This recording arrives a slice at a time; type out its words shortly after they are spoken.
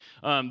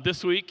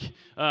This week,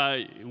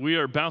 we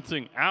are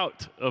bouncing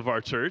out of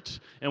our church,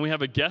 and we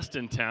have a guest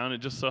in town. It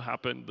just so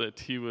happened that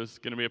he was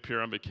going to be up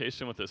here on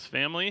vacation with his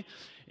family,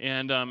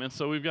 and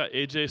so we've got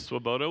AJ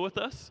Swoboda with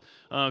us.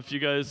 If you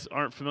guys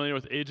aren't familiar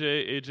with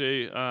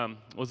AJ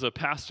was a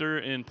pastor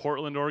in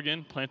Portland,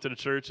 Oregon, planted a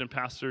church and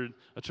pastored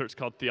a church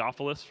called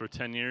Theophilus for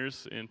 10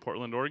 years in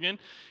Portland, Oregon,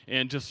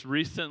 and just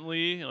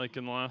recently, like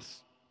in the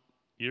last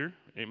year,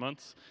 8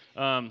 months,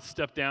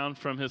 stepped down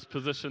from his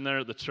position there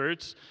at the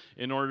church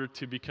in order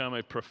to become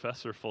a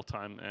professor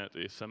full-time at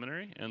a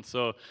seminary. And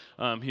so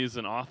he's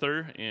an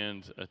author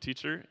and a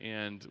teacher,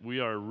 and we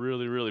are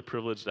really, really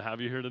privileged to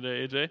have you here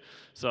today, AJ.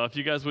 So if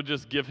you guys would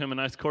just give him a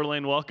nice Coeur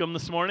d'Alene welcome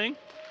this morning.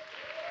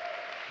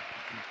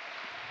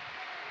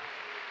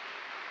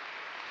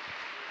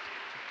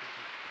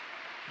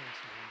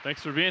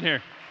 Thanks for being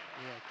here.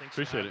 Yeah, thanks.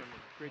 Appreciate it.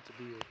 Great to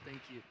be here.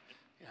 Thank you.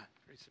 Yeah,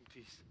 grace and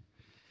peace.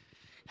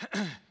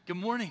 Good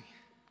morning.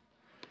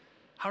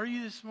 How are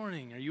you this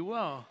morning? Are you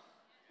well?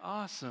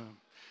 Awesome.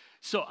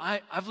 So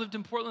I've lived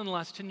in Portland the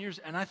last 10 years,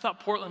 and I thought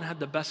Portland had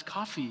the best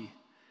coffee.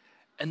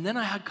 And then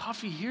I had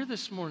coffee here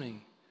this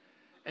morning,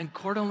 and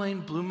Coeur d'Alene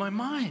blew my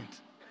mind.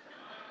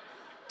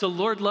 The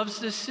Lord loves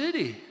this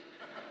city,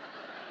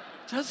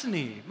 doesn't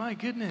he? My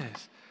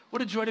goodness.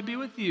 What a joy to be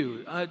with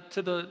you.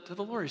 To the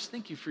Lorries,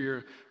 thank you for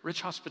your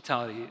rich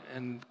hospitality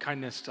and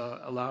kindness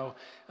to allow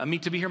me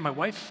to be here. My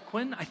wife,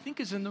 Quinn, I think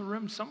is in the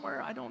room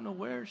somewhere. I don't know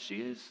where she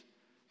is.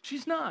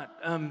 She's not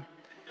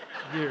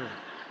here,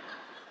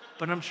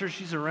 but I'm sure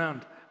she's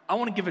around. I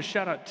want to give a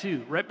shout out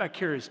too. Right back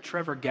here is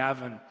Trevor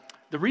Gavin.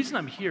 The reason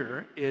I'm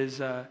here is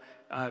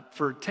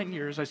for 10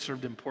 years I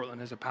served in Portland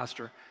as a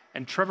pastor,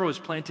 and Trevor was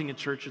planting a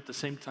church at the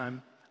same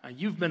time.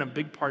 You've been a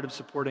big part of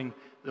supporting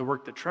the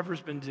work that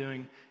Trevor's been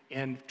doing,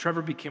 and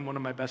Trevor became one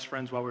of my best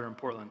friends while we were in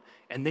Portland.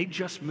 And they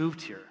just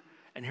moved here.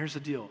 And here's the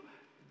deal.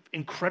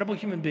 Incredible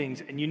human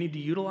beings, and you need to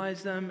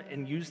utilize them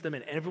and use them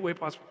in every way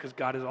possible because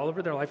God is all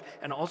over their life.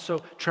 And also,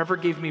 Trevor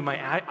gave me my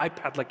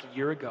iPad like a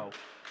year ago.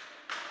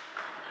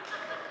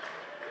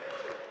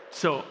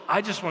 So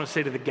I just want to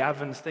say to the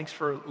Gavins, thanks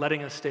for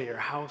letting us stay at your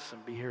house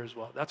and be here as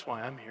well. That's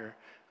why I'm here,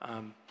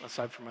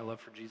 aside from my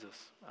love for Jesus.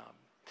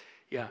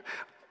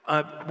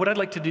 What I'd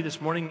like to do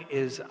this morning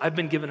is I've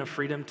been given a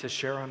freedom to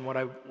share on what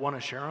I want to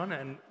share on,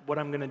 and what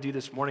I'm going to do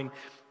this morning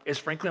is,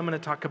 frankly, I'm going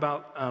to talk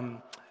about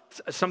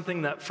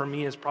something that for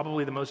me is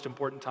probably the most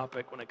important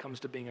topic when it comes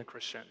to being a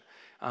Christian.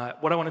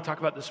 What I want to talk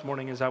about this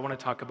morning is I want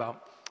to talk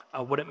about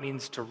what it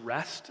means to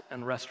rest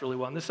and rest really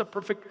well. And this is a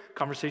perfect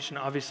conversation,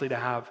 obviously, to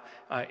have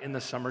in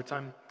the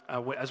summertime.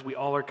 As we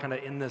all are kind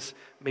of in this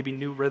maybe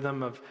new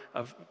rhythm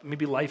of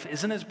maybe life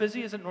isn't as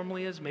busy as it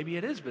normally is. Maybe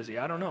it is busy.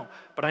 I don't know.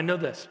 But I know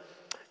this.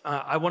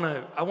 I want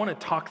to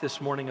talk this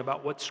morning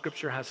about what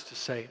Scripture has to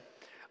say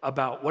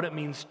about what it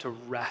means to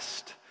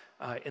rest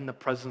in the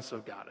presence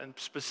of God. And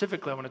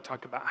specifically, I want to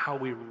talk about how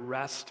we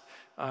rest,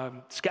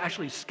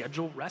 actually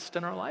schedule rest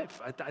in our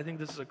life. I think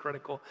this is a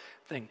critical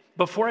thing.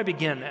 Before I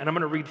begin, and I'm going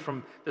to read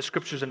from the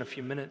Scriptures in a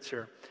few minutes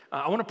here,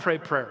 I want to pray a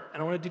prayer,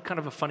 and I want to do kind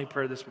of a funny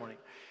prayer this morning.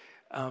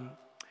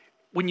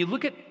 When you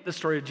look at the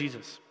story of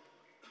Jesus,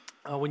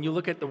 when you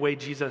look at the way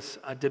Jesus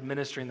did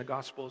ministry in the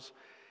Gospels,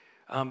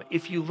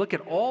 if you look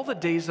at all the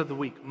days of the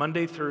week,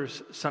 Monday through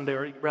Sunday,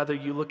 or rather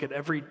you look at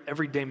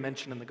every day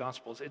mentioned in the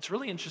Gospels, it's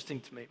really interesting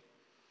to me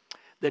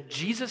that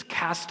Jesus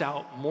cast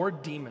out more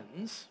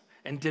demons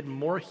and did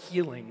more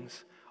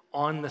healings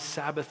on the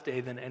Sabbath day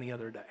than any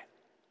other day.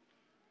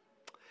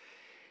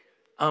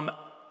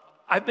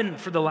 I've been,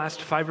 for the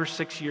last 4 or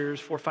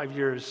 5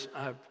 years,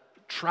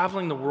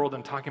 traveling the world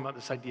and talking about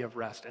this idea of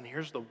rest, and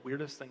here's the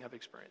weirdest thing I've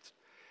experienced.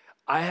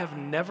 I have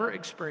never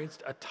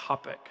experienced a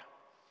topic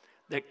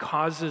that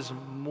causes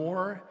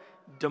more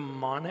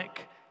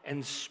demonic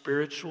and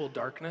spiritual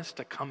darkness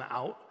to come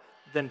out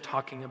than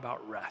talking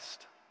about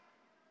rest.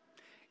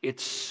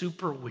 It's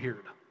super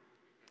weird.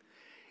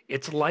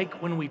 It's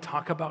like when we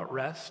talk about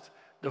rest,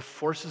 the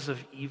forces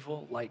of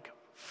evil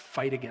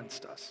fight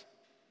against us.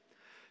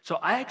 So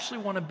I actually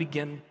want to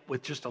begin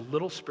with just a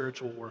little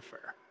spiritual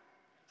warfare.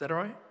 Is that all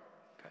right?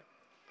 Okay.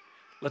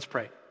 Let's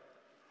pray.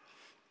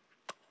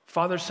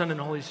 Father, Son, and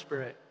Holy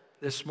Spirit,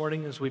 this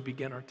morning as we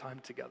begin our time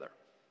together,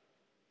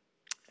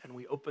 and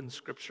we open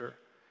Scripture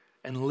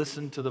and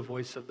listen to the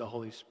voice of the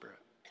Holy Spirit.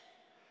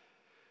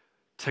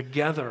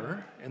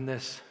 Together in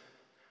this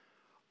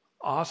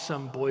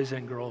awesome Boys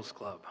and Girls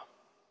Club,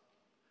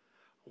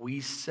 we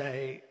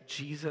say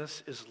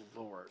Jesus is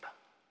Lord.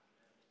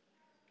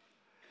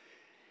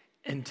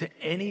 And to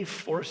any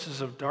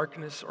forces of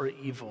darkness or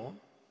evil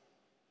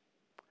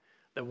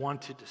that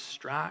want to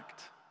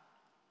distract,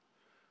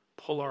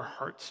 pull our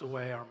hearts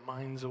away, our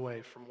minds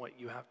away from what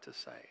you have to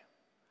say,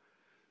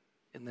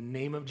 in the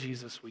name of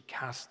Jesus, we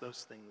cast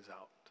those things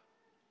out.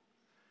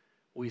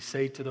 We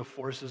say to the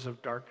forces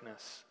of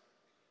darkness,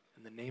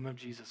 in the name of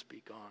Jesus,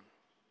 be gone.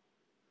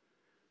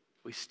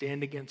 We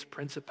stand against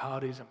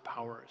principalities and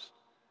powers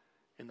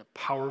in the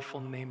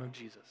powerful name of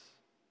Jesus.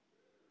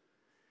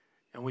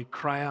 And we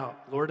cry out,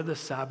 Lord of the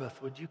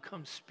Sabbath, would you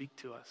come speak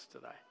to us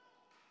today?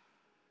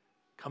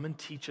 Come and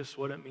teach us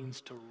what it means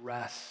to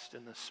rest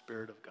in the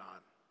Spirit of God.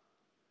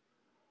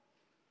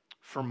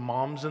 For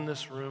moms in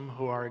this room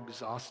who are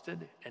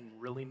exhausted and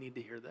really need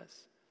to hear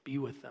this, be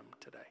with them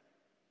today.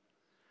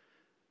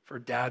 For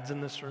dads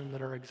in this room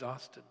that are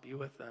exhausted, be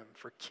with them.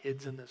 For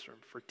kids in this room,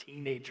 for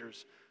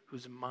teenagers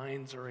whose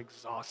minds are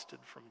exhausted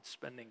from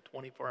spending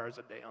 24 hours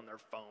a day on their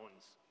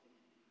phones.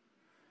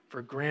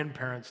 For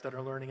grandparents that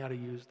are learning how to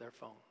use their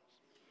phones.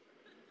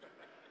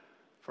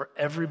 For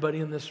everybody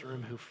in this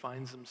room who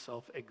finds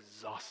himself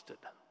exhausted.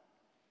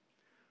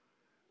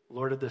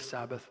 Lord of the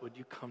Sabbath, would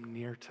you come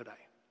near today?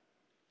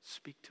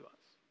 Speak to us.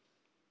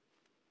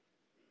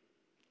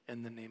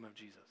 In the name of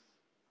Jesus.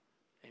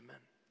 Amen.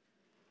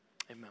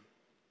 Amen.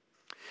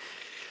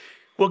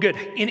 Well, good.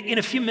 In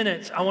a few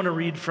minutes, I want to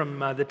read from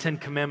the Ten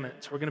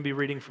Commandments. We're going to be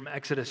reading from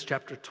Exodus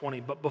chapter 20.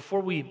 But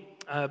before we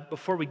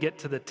get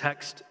to the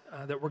text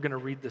that we're going to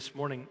read this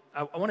morning,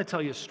 I want to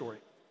tell you a story.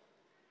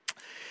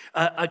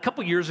 A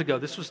couple years ago,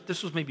 this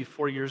was maybe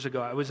 4 years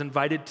ago, I was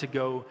invited to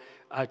go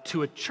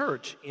to a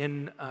church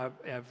in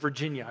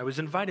Virginia. I was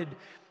invited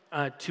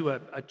to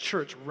a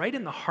church right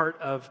in the heart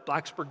of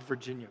Blacksburg,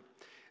 Virginia.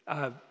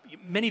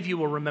 Many of you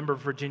will remember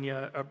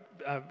Virginia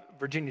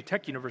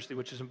Tech University,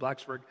 which is in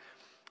Blacksburg,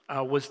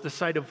 was the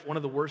site of one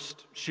of the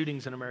worst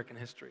shootings in American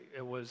history.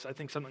 It was, I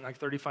think, something like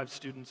 35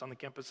 students on the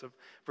campus of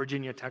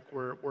Virginia Tech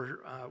were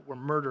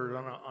murdered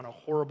on a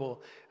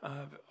horrible,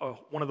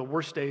 one of the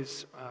worst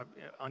days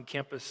on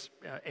campus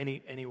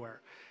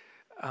anywhere.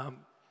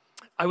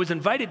 I was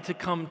invited to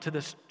come to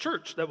this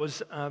church that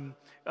was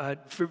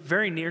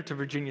very near to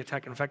Virginia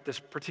Tech. In fact, this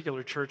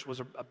particular church was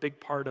a big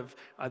part of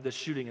the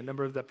shooting. A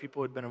number of the people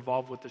who had been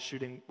involved with the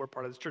shooting were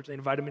part of this church. They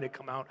invited me to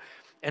come out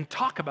and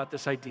talk about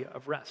this idea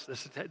of rest,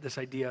 this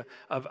idea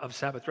of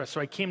Sabbath rest.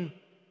 So I came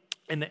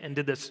and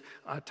did this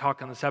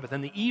talk on the Sabbath.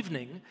 In the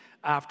evening,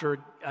 after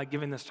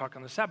giving this talk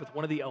on the Sabbath,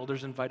 one of the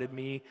elders invited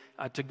me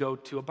to go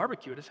to a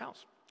barbecue at his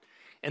house.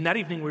 And that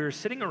evening, we were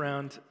sitting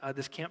around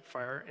this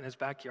campfire in his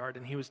backyard,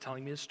 and he was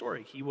telling me his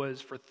story.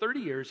 For 30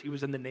 years, he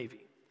was in the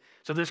Navy.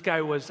 So this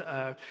guy was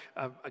a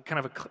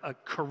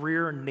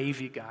career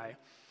Navy guy.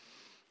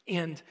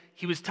 And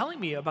he was telling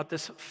me about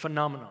this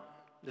phenomenon,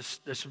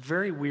 this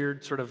very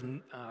weird sort of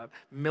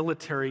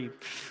military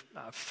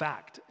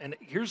fact. And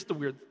here's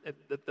the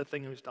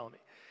thing he was telling me.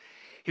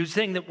 He was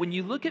saying that when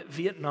you look at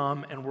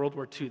Vietnam and World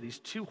War II, these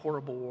two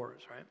horrible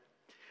wars, right?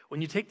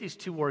 When you take these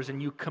two wars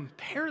and you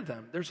compare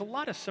them, there's a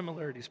lot of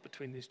similarities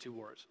between these two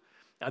wars.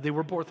 They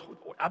were both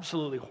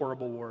absolutely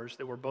horrible wars.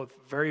 They were both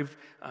very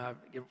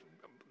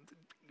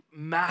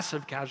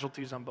massive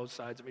casualties on both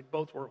sides. I mean,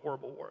 both were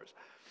horrible wars.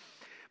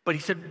 But he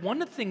said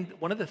one of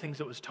the things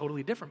that was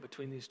totally different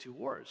between these two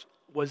wars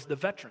was the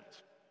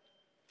veterans.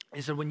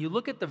 He said when you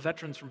look at the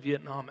veterans from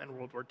Vietnam and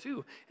World War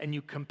II and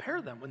you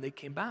compare them when they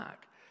came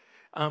back,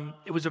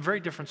 it was a very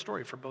different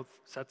story for both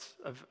sets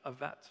of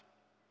vets.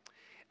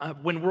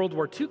 When World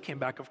War II came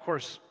back, of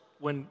course,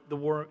 when the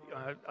war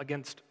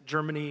against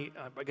Germany,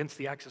 against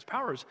the Axis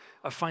powers,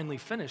 finally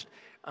finished,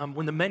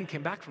 when the men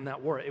came back from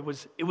that war, it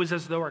was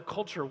as though our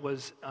culture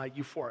was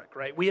euphoric,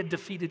 right? We had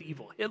defeated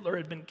evil. Hitler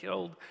had been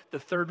killed. The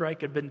Third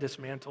Reich had been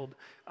dismantled.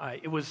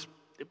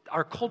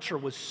 Our culture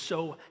was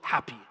so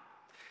happy.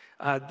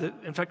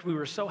 In fact, we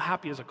were so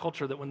happy as a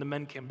culture that when the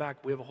men came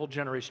back, we have a whole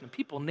generation of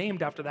people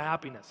named after the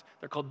happiness.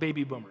 They're called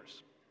baby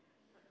boomers.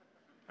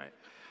 Right?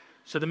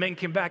 So the men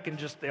came back and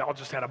they all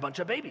just had a bunch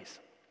of babies.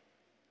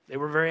 They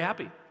were very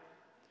happy.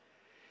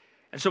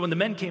 And so when the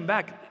men came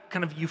back,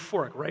 kind of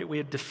euphoric, right? We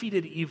had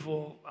defeated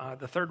evil.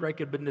 The Third Reich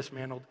had been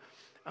dismantled.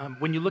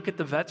 When you look at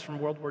the vets from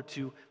World War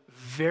II,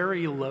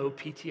 very low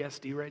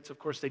PTSD rates. Of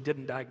course, they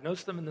didn't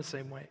diagnose them in the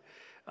same way.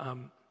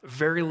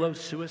 Very low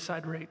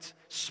suicide rates.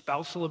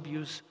 Spousal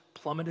abuse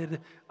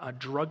plummeted.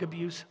 Drug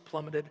abuse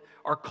plummeted.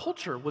 Our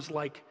culture was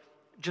like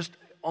just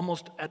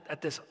almost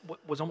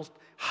was almost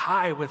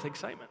high with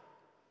excitement.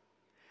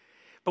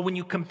 But when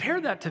you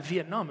compare that to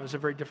Vietnam, it was a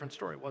very different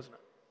story, wasn't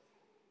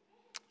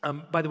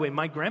it? By the way,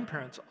 my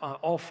grandparents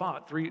all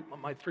fought.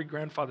 My three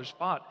grandfathers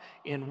fought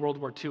in World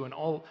War II, and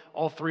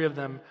all three of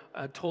them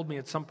told me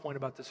at some point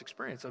about this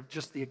experience of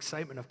just the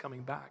excitement of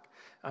coming back.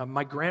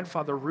 My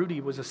grandfather,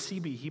 Rudy, was a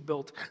Seabee. He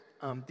built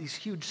these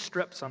huge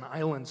strips on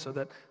islands so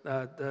that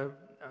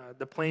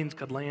the planes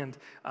could land.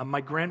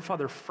 My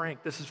grandfather,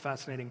 Frank, this is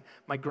fascinating.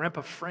 My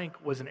grandpa, Frank,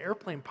 was an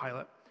airplane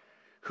pilot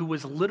who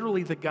was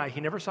literally the guy, he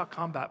never saw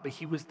combat, but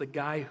he was the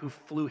guy who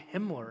flew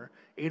Himmler,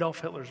 Adolf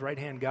Hitler's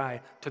right-hand guy,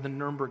 to the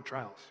Nuremberg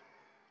trials.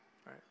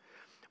 Right.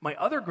 My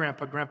other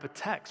grandpa, Grandpa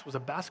Tex, was a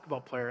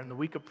basketball player in the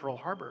week of Pearl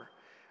Harbor,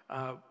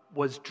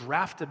 was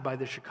drafted by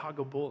the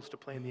Chicago Bulls to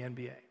play in the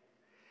NBA,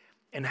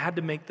 and had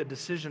to make the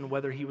decision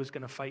whether he was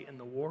going to fight in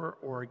the war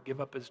or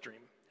give up his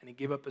dream. And he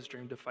gave up his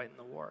dream to fight in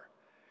the war.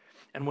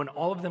 And when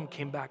all of them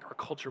came back, our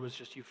culture was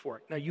just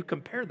euphoric. Now, you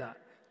compare that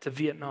to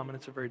Vietnam, and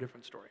it's a very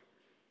different story.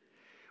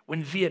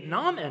 When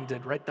Vietnam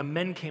ended, right, the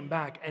men came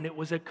back, and it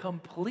was a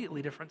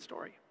completely different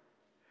story.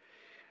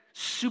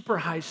 Super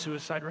high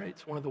suicide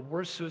rates, one of the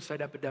worst suicide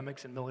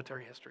epidemics in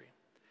military history.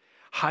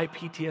 High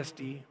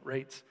PTSD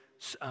rates,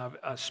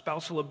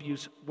 spousal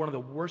abuse, one of the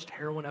worst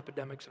heroin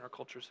epidemics in our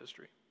culture's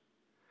history.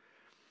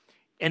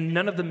 And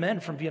none of the men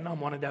from Vietnam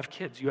wanted to have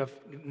kids.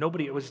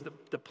 Nobody, it was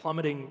the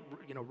plummeting,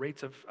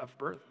 rates of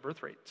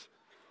birth rates.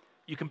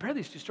 You compare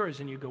these two stories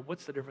and you go,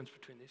 what's the difference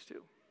between these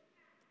two?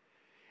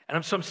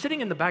 And so I'm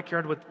sitting in the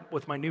backyard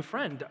with my new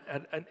friend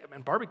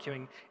and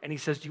barbecuing, and he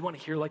says, do you want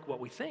to hear like what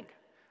we think?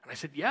 And I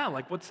said, yeah,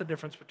 like what's the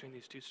difference between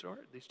these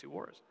two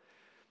wars?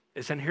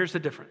 He said, here's the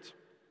difference.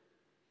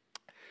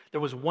 There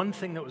was one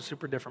thing that was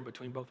super different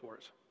between both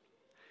wars.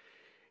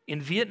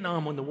 In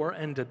Vietnam, when the war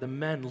ended, the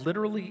men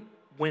literally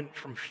went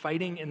from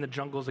fighting in the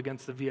jungles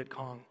against the Viet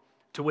Cong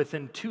to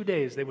within 2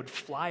 days, they would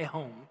fly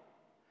home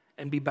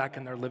and be back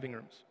in their living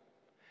rooms.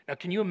 Now,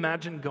 can you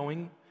imagine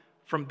going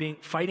from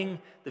fighting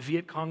the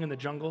Viet Cong in the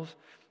jungles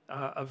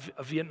of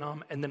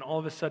Vietnam, and then all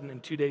of a sudden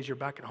in 2 days, you're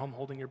back at home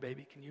holding your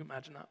baby? Can you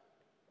imagine that?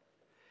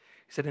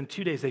 He said in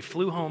 2 days, they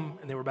flew home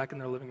and they were back in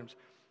their living rooms.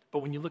 But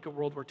when you look at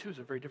World War II, it's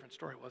a very different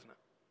story, wasn't it?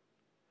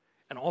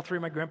 And all three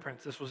of my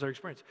grandparents, this was their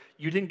experience.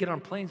 You didn't get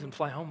on planes and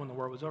fly home when the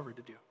war was over,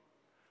 did you?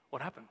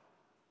 What happened?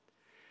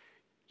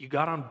 You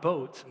got on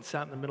boats and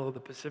sat in the middle of the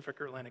Pacific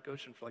or Atlantic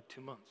Ocean for like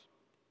 2 months.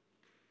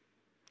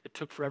 It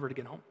took forever to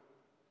get home.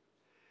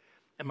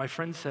 And my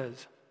friend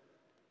says,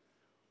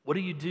 what do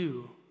you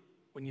do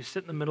when you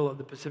sit in the middle of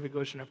the Pacific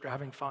Ocean after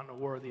having fought in a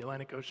war, or the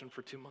Atlantic Ocean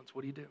for 2 months?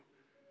 What do?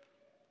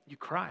 You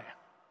cry,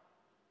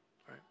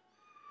 right?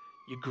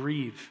 You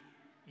grieve,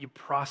 you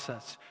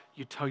process,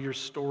 you tell your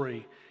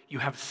story. You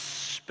have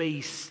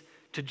space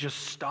to just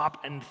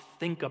stop and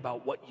think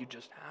about what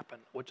just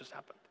happened.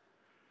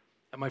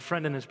 And my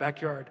friend in his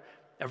backyard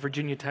at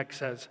Virginia Tech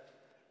says,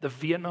 the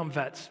Vietnam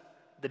vets,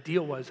 the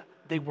deal was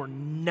they were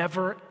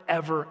never,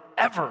 ever,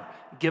 ever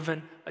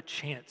given a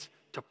chance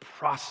to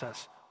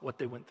process what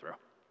they went through.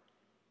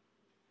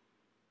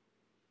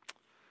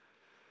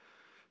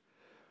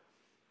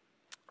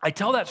 I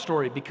tell that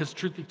story because,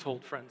 truth be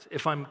told, friends,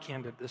 if I'm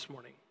candid this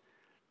morning,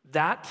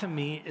 that to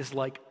me is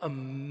like a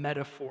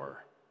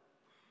metaphor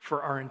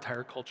for our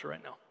entire culture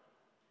right now.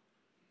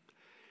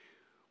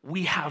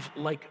 We have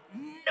like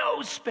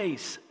no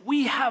space.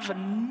 We have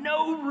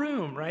no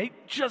room, right?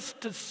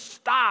 Just to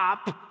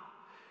stop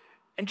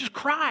and just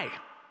cry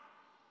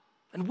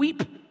and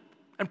weep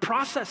and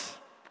process.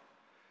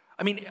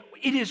 I mean,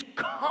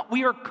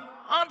 we are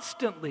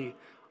constantly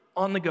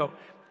on the go.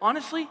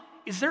 Honestly,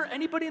 is there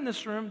anybody in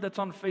this room that's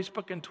on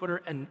Facebook and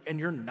Twitter and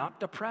you're not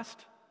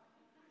depressed?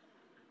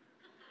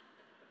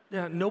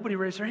 Yeah, nobody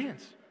raised their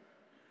hands.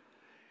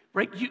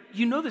 Right?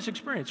 You know this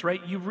experience,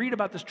 right? You read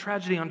about this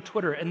tragedy on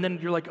Twitter, and then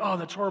you're like, oh,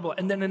 that's horrible.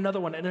 And then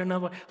another one, and then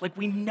another one. Like,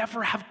 we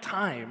never have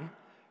time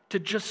to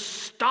just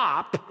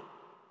stop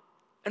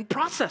and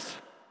process.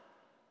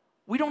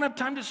 We don't have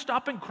time to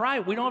stop and cry.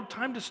 We don't have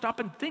time to stop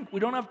and think.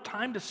 We don't have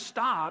time to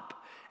stop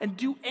and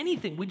do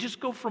anything. We just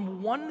go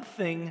from one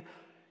thing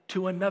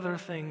to another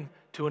thing,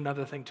 to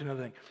another thing, to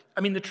another thing.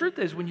 I mean, the truth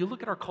is, when you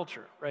look at our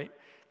culture, right,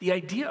 the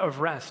idea of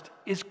rest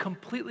is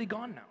completely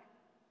gone now.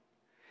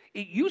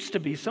 It used to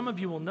be, some of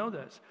you will know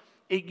this,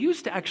 it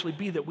used to actually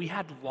be that we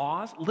had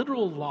laws,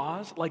 literal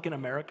laws, like in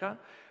America.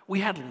 We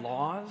had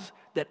laws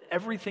that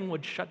everything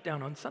would shut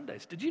down on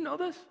Sundays. Did you know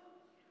this?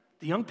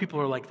 The young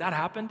people are like, that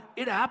happened?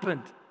 It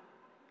happened.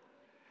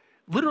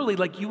 Literally,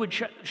 like you would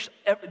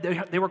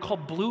they were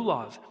called blue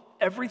laws.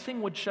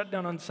 Everything would shut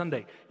down on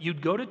Sunday.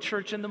 You'd go to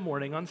church in the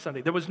morning on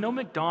Sunday. There was no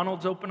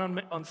McDonald's open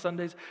on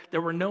Sundays.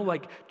 There were no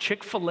like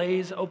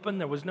Chick-fil-A's open.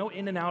 There was no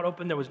In-N-Out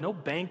open. There was no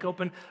bank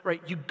open,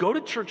 right? You'd go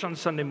to church on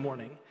Sunday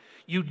morning.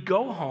 You'd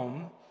go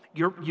home.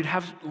 You'd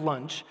have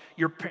lunch.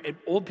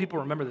 Old people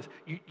remember this.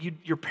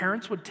 Your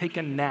parents would take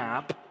a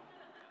nap,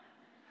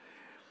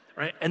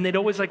 right? And they'd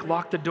always like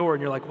lock the door.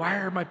 And you're like, why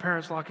are my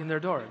parents locking their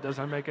door? It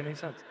doesn't make any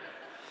sense.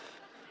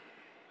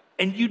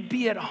 And you'd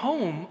be at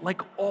home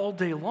like all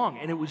day long,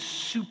 and it was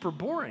super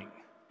boring.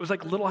 It was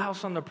like Little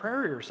House on the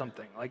Prairie or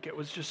something. Like it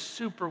was just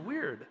super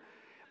weird.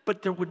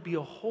 But there would be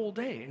a whole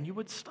day, and you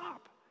would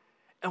stop.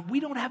 And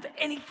we don't have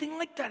anything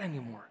like that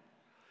anymore.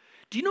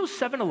 Do you know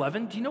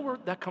 7-Eleven? Do you know where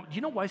that comes? Do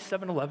you know why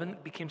 7-Eleven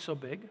became so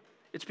big?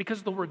 It's because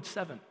of the word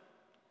seven.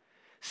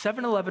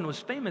 7-Eleven was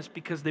famous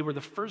because they were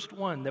the first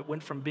one that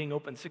went from being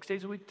open 6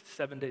 days a week to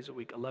 7 days a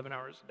week, 11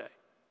 hours a day.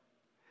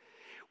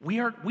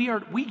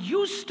 We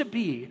used to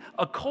be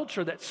a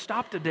culture that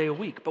stopped a day a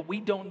week, but we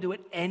don't do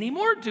it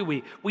anymore, do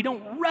we? We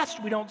don't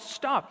rest, we don't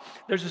stop.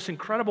 There's this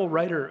incredible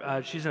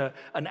writer, she's an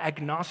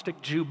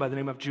agnostic Jew by the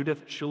name of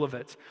Judith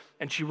Shulevitz,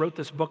 and she wrote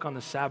this book on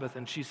the Sabbath,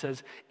 and she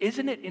says,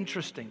 isn't it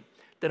interesting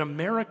that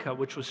America,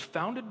 which was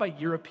founded by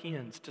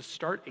Europeans to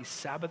start a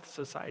Sabbath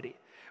society,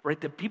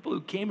 right? The people who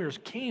came here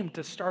came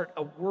to start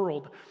a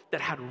world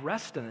that had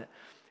rest in it.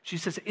 She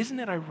says, isn't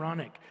it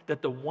ironic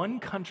that the one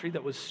country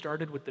that was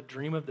started with the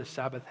dream of the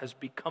Sabbath has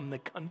become the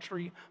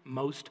country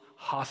most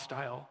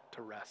hostile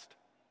to rest?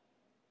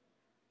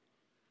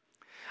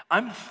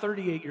 I'm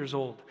 38 years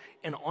old,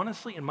 and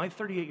honestly, in my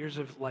 38 years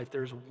of life,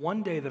 there's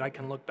one day that I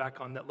can look back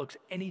on that looks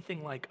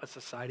anything like a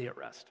society at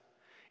rest.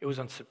 It was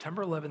on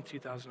September 11,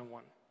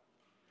 2001,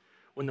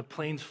 when the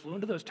planes flew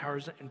into those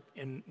towers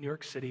in New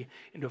York City,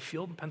 into a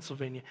field in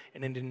Pennsylvania,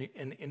 and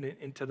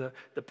into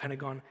the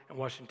Pentagon in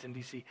Washington,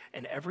 D.C.,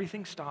 and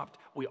everything stopped.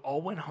 We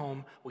all went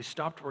home. We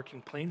stopped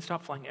working. Planes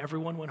stopped flying.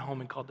 Everyone went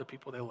home and called the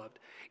people they loved.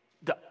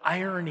 The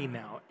irony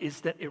now is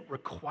that it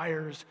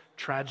requires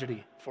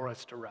tragedy for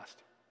us to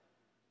rest.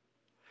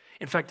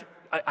 In fact,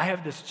 I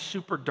have this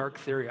super dark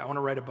theory I want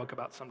to write a book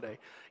about someday.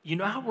 You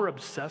know how we're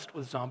obsessed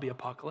with zombie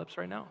apocalypse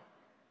right now?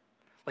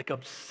 Like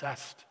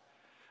obsessed.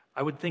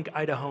 I would think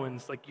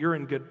Idahoans, like you're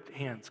in good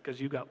hands because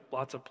you got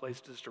lots of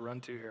places to run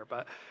to here.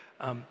 But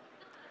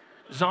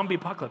zombie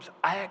apocalypse,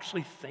 I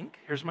actually think,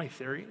 here's my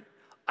theory,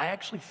 I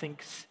actually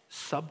think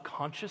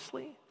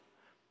subconsciously,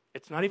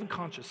 it's not even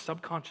conscious,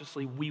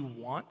 subconsciously we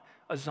want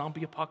a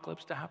zombie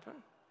apocalypse to happen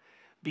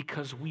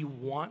because we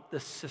want the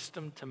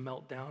system to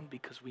melt down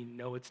because we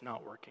know it's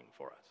not working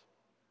for us.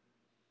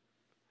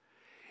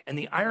 And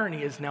the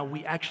irony is now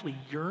we actually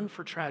yearn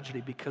for tragedy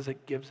because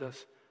it gives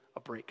us a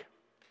break.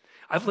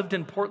 I've lived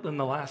in Portland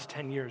the last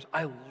 10 years.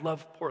 I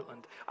love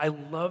Portland. I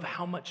love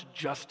how much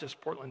justice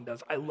Portland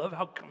does. I love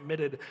how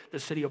committed the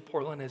city of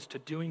Portland is to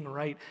doing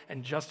right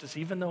and justice,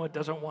 even though it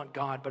doesn't want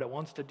God, but it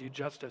wants to do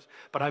justice.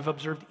 But I've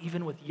observed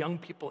even with young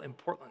people in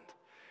Portland,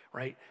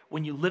 right?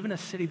 When you live in a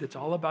city that's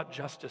all about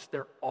justice,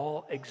 they're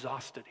all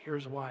exhausted.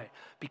 Here's why.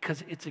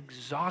 Because it's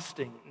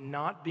exhausting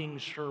not being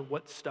sure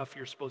what stuff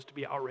you're supposed to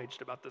be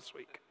outraged about this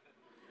week.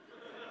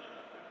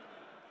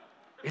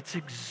 It's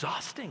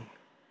exhausting.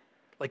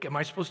 Like, am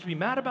I supposed to be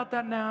mad about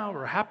that now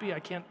or happy?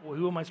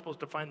 Who am I supposed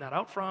to find that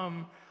out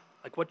from?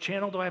 Like, what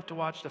channel do I have to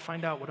watch to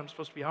find out what I'm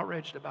supposed to be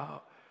outraged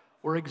about?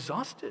 We're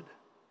exhausted.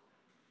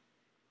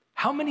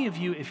 How many of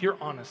you, if you're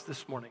honest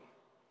this morning,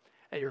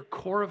 at your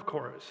core of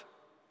cores,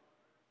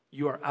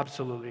 you are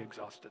absolutely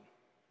exhausted?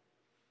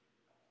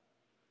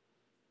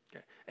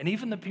 Okay. And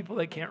even the people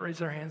that can't raise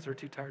their hands are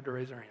too tired to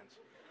raise their hands.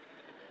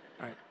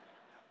 All right.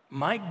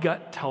 My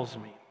gut tells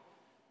me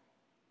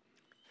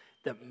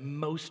that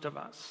most of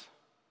us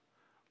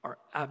are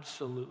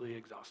absolutely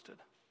exhausted.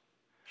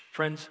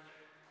 Friends,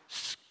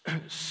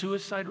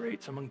 suicide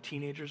rates among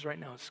teenagers right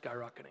now is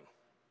skyrocketing.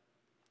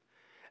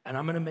 And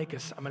I'm going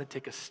to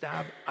take a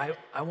stab.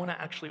 I want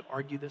to actually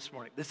argue this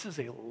morning. This is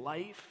a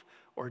life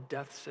or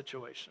death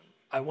situation.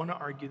 I want to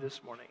argue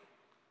this morning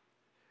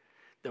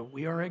that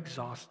we are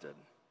exhausted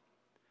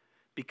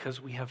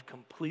because we have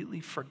completely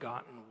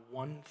forgotten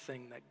one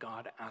thing that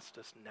God asked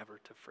us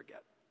never to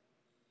forget.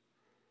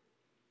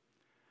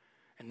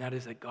 And that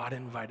is that God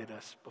invited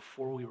us,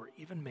 before we were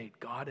even made,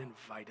 God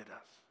invited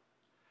us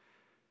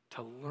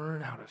to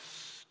learn how to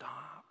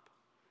stop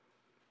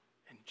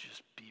and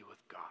just be with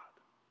God.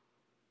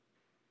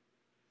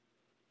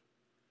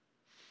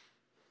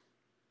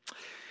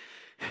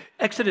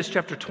 Exodus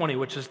chapter 20,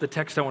 which is the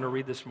text I want to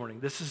read this morning.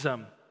 This is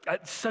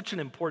such an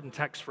important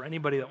text for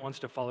anybody that wants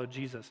to follow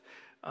Jesus,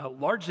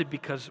 largely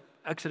because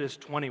Exodus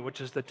 20,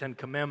 which is the Ten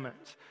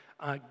Commandments,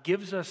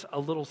 gives us a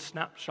little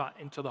snapshot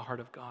into the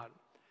heart of God.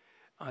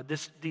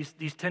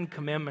 These Ten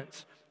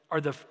Commandments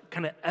are the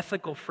kind of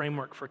ethical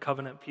framework for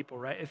covenant people,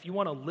 right? If you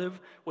want to live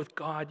with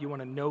God, you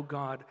want to know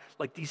God,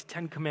 like these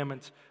 10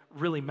 Commandments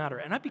really matter.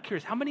 And I'd be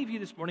curious, how many of you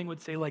this morning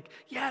would say like,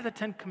 yeah, the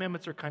 10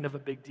 Commandments are kind of a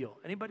big deal?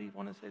 Anybody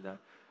want to say that?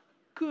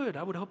 Good,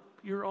 I would hope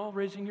you're all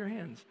raising your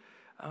hands.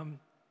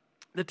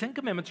 The 10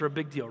 Commandments are a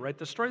big deal, right?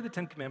 The story of the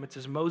 10 Commandments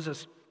is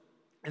Moses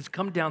has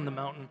come down the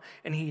mountain,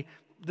 and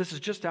this is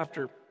just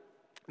after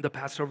the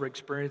Passover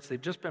experience.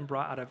 They've just been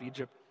brought out of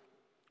Egypt.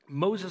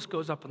 Moses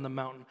goes up on the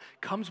mountain,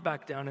 comes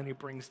back down, and he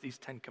brings these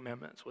 10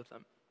 Commandments with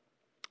him.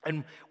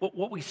 And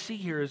what we see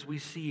here is we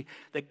see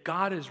that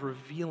God is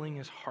revealing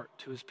his heart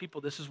to his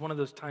people. This is one of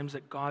those times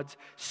that God's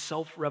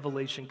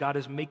self-revelation, God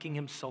is making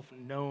himself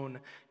known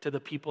to the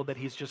people that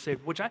he's just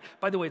saved.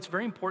 By the way, it's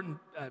very important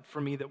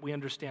for me that we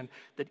understand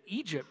that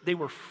Egypt, they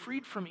were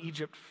freed from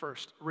Egypt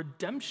first.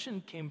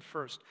 Redemption came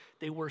first.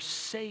 They were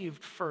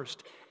saved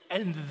first.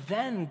 And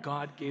then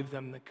God gave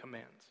them the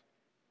commands.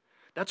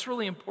 That's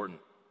really important.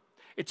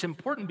 It's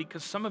important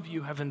because some of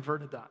you have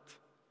inverted that.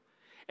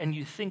 And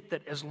you think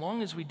that as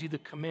long as we do the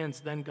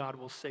commands, then God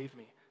will save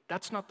me.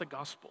 That's not the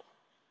gospel.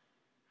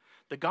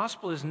 The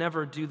gospel is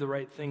never do the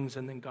right things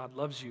and then God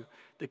loves you.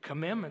 The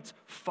commandments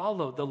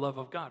follow the love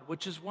of God,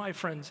 which is why,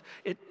 friends,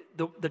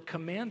 the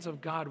commands of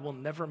God will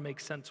never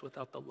make sense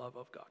without the love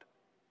of God.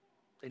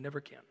 They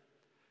never can.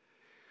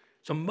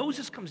 So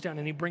Moses comes down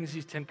and he brings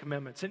these 10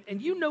 commandments.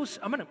 And you know,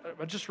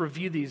 I'll just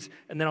review these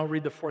and then I'll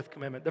read the fourth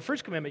commandment. The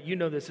first commandment, you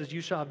know this, is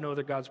you shall have no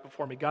other gods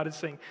before me. God is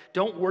saying,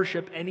 don't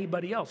worship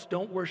anybody else.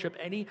 Don't worship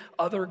any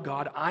other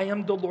God. I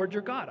am the Lord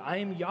your God. I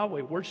am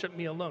Yahweh. Worship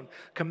me alone.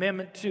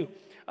 Commandment 2,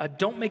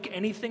 don't make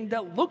anything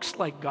that looks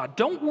like God.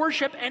 Don't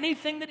worship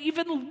anything that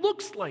even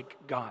looks like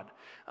God.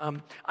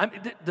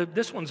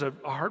 This one's a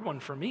hard one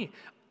for me.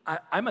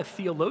 I'm a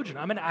theologian.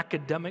 I'm an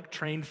academic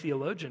trained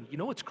theologian. You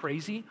know what's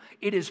crazy?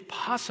 It is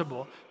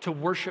possible to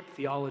worship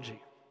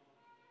theology.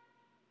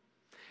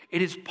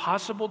 It is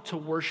possible to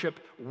worship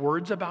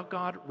words about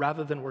God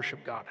rather than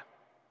worship God.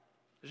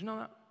 Did you know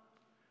that?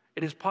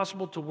 It is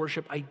possible to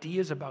worship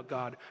ideas about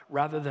God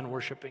rather than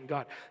worshiping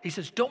God. He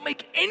says, don't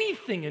make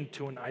anything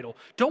into an idol.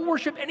 Don't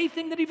worship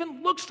anything that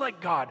even looks like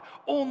God.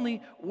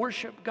 Only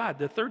worship God.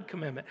 The third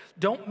commandment,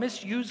 don't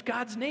misuse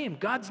God's name.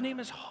 God's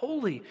name is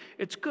holy.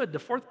 It's good. The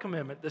fourth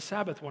commandment, the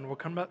Sabbath one, we'll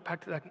come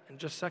back to that in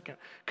just a second.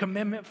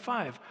 Commandment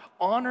 5,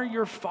 honor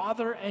your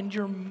father and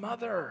your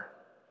mother.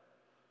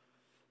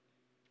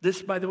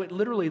 This, by the way,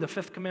 literally the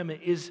fifth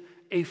commandment is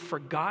a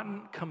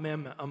forgotten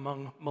commandment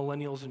among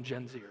millennials and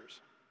Gen Zers.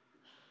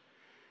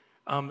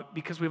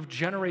 Because we have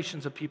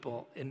generations of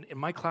people, in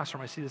my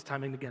classroom, I see this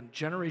time and again,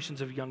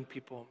 generations of young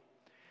people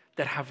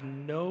that have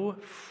no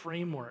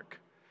framework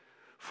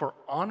for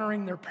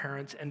honoring their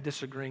parents and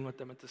disagreeing with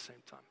them at the same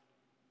time.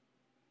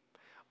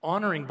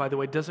 Honoring, by the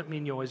way, doesn't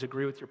mean you always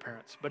agree with your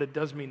parents, but it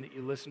does mean that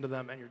you listen to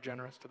them and you're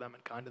generous to them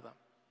and kind to them.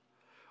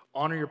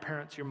 Honor your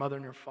parents, your mother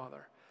and your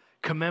father.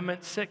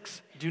 Commandment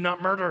 6, do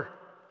not murder.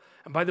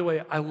 And by the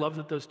way, I love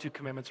that those two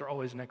commandments are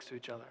always next to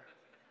each other.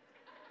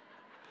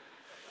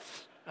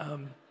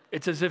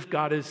 It's as if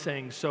God is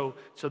saying, so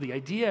the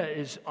idea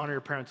is honor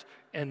your parents,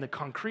 and the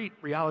concrete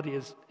reality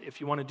is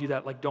if you want to do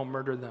that, like don't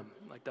murder them.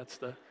 Like that's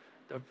the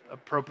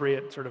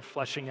appropriate sort of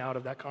fleshing out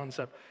of that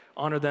concept.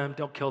 Honor them,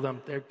 don't kill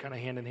them. They're kind of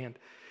hand in hand.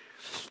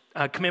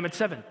 Commandment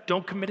 7,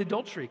 don't commit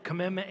adultery.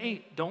 Commandment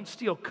 8, don't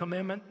steal.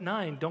 Commandment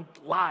 9,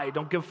 don't lie.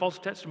 Don't give false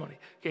testimony.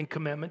 And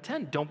Commandment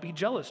 10, don't be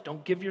jealous.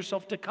 Don't give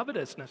yourself to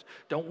covetousness.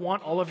 Don't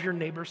want all of your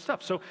neighbor's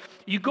stuff. So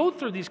you go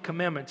through these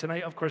commandments, and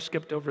I, of course,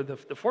 skipped over the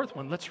fourth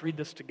one. Let's read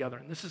this together.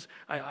 And this is,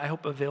 I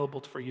hope,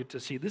 available for you to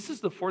see. This is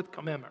the fourth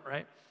commandment,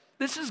 right?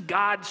 This is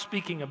God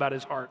speaking about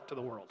his heart to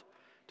the world,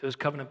 to his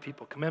covenant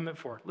people. Commandment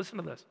 4, listen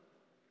to this.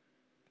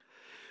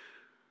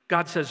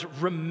 God says,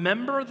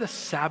 remember the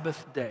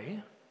Sabbath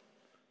day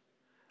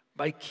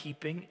by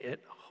keeping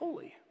it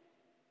holy.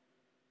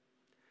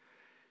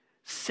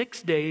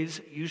 6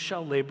 days you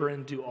shall labor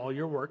and do all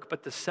your work,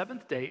 but the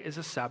seventh day is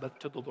a Sabbath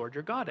to the Lord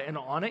your God. And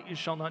on it you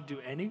shall not do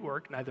any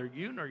work, neither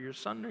you, nor your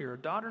son, nor your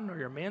daughter, nor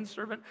your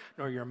manservant,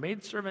 nor your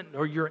maidservant,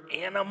 nor your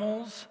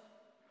animals,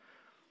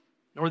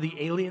 nor the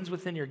aliens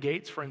within your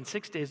gates. For in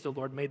 6 days the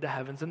Lord made the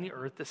heavens and the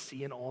earth, the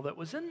sea, and all that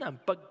was in them.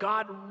 But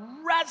God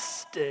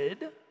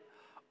rested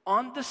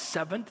on the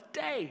seventh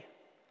day.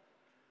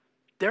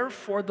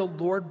 Therefore, the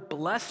Lord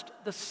blessed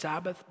the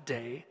Sabbath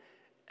day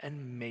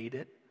and made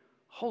it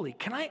holy.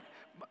 Can I,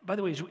 by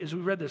the way, as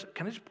we read this,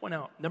 can I just point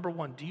out, number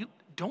one,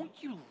 don't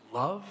you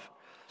love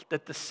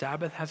that the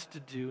Sabbath has to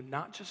do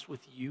not just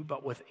with you,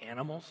 but with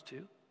animals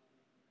too?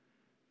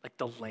 Like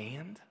the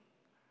land?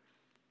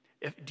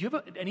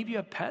 Any of you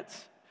have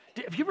pets?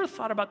 Have you ever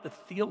thought about the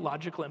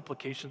theological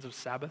implications of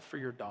Sabbath for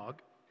your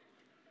dog?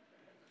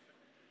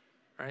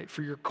 Right?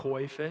 For your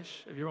koi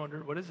fish? Have you ever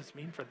wondered, what does this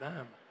mean for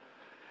them?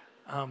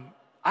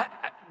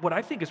 What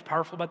I think is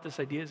powerful about this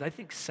idea is I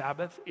think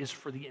Sabbath is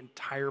for the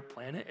entire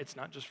planet. It's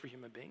not just for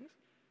human beings.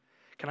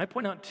 Can I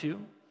point out,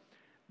 too,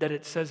 that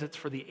it says it's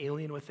for the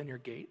alien within your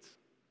gates?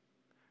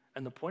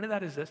 And the point of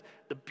that is this.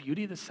 The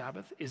beauty of the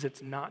Sabbath is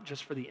it's not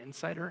just for the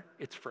insider.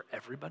 It's for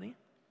everybody.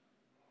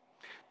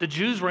 The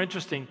Jews were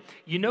interesting.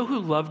 You know who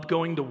loved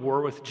going to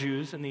war with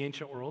Jews in the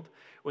ancient world?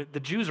 The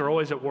Jews are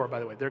always at war, by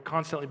the way. They're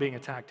constantly being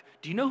attacked.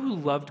 Do you know who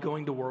loved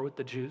going to war with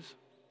the Jews?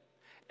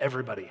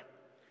 Everybody.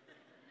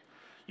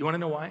 You want to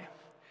know why?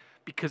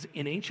 Because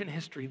in ancient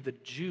history, the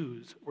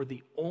Jews were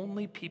the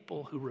only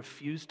people who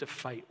refused to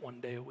fight one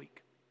day a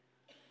week.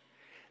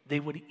 They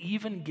would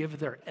even give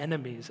their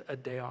enemies a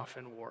day off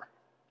in war.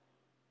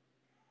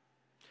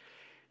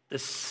 The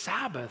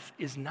Sabbath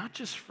is not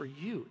just for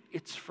you,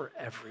 it's for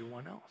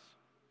everyone else.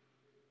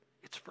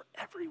 It's for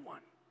everyone.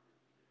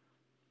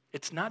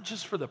 It's not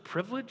just for the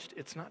privileged,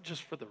 it's not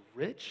just for the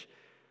rich,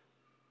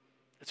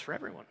 it's for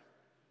everyone.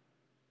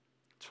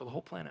 It's for the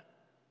whole planet.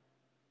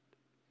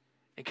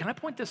 And can I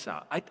point this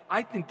out?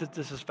 I think that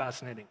this is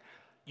fascinating.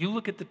 You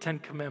look at the 10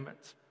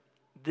 Commandments.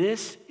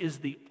 This is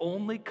the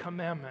only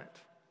commandment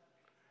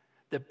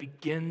that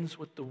begins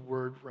with the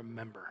word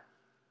remember.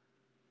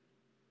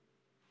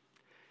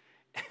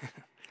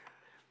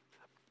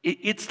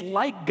 It's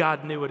like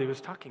God knew what he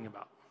was talking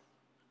about.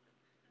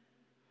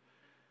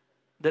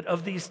 That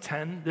of these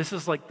 10, this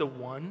is like the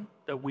one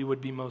that we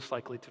would be most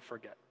likely to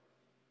forget.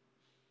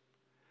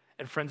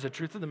 And friends, the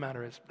truth of the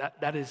matter is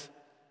that is...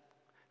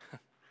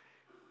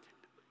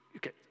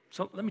 Okay,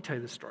 so let me tell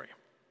you this story.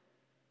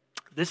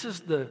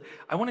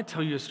 I want to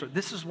tell you a story.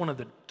 This is one of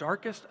the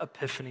darkest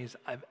epiphanies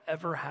I've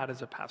ever had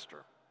as a pastor.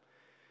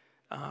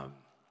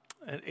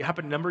 It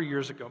happened a number of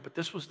years ago, but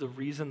this was the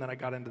reason that I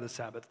got into the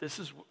Sabbath. This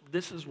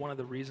is one of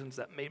the reasons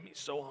that made me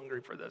so hungry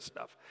for this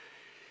stuff.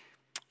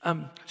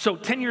 So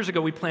 10 years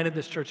ago, we planted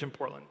this church in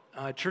Portland.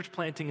 Church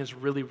planting is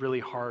really, really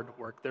hard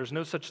work. There's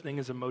no such thing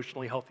as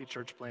emotionally healthy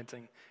church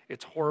planting.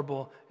 It's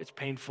horrible, it's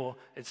painful,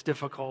 it's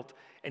difficult.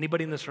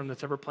 Anybody in this room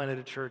that's ever planted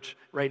a church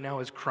right now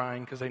is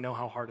crying because they know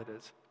how hard it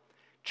is.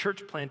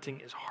 Church planting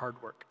is hard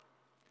work.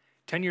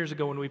 10 years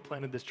ago when we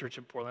planted this church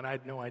in Portland, I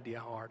had no idea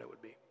how hard it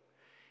would be.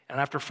 And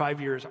after 5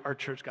 years, our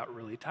church got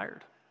really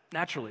tired.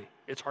 Naturally,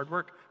 it's hard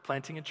work.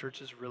 Planting a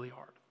church is really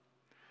hard.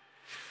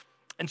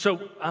 And so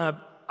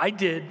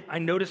I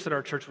noticed that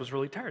our church was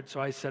really tired. So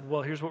I said,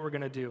 well, here's what we're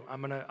going to do.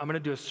 I'm going to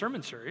do a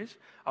sermon series.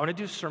 I want to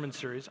do a sermon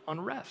series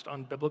on rest,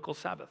 on biblical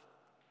Sabbath.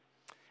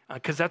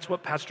 Because that's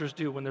what pastors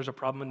do when there's a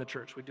problem in the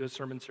church. We do a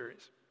sermon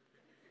series.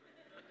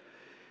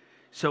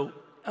 So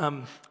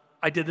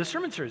I did this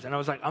sermon series, and I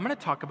was like, I'm going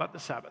to talk about the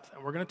Sabbath,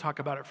 and we're going to talk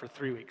about it for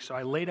 3 weeks. So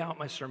I laid out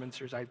my sermon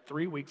series. I had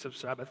 3 weeks of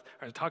Sabbath.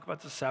 I was going to talk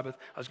about the Sabbath.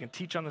 I was going to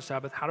teach on the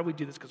Sabbath. How do we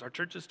do this? Because our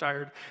church is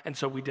tired, and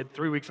so we did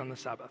 3 weeks on the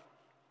Sabbath.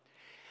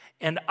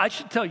 And I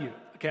should tell you,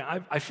 okay,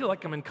 I feel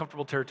like I'm in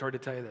comfortable territory to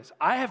tell you this.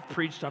 I have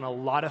preached on a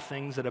lot of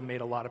things that have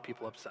made a lot of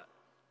people upset,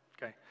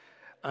 okay?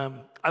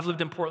 I've lived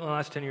in Portland the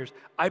last 10 years.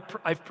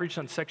 I've preached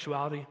on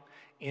sexuality.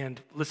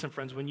 And listen,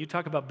 friends, when you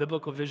talk about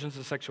biblical visions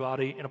of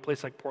sexuality in a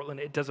place like Portland,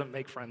 it doesn't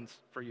make friends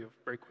for you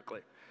very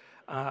quickly.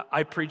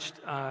 I preached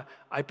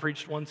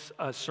once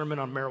a sermon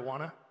on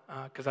marijuana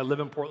because I live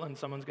in Portland.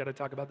 Someone's got to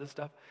talk about this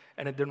stuff,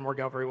 and it didn't work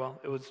out very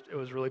well. It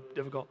was really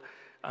difficult.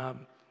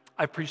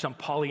 I've preached on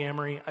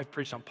polyamory. I've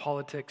preached on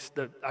politics.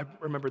 I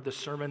remember the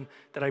sermon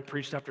that I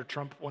preached after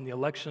Trump won the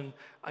election.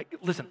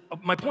 Listen,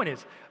 my point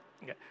is,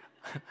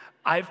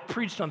 I've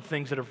preached on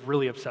things that have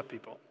really upset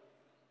people,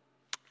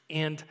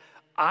 and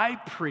I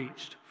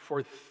preached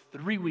for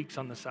 3 weeks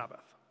on the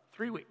Sabbath,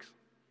 3 weeks.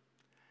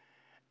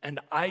 And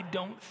I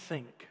don't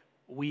think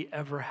we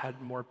ever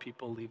had more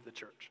people leave the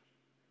church.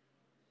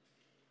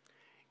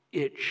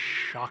 It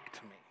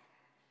shocked me.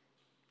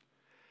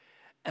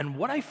 And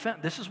what I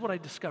found, this is what I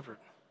discovered.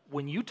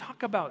 When you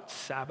talk about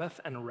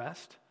Sabbath and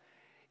rest,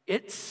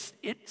 it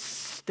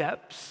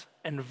steps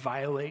and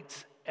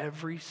violates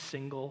every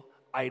single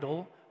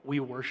idol we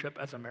worship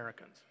as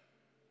Americans.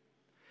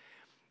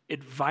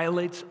 It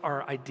violates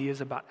our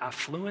ideas about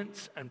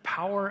affluence and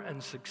power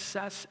and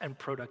success and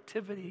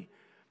productivity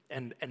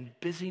and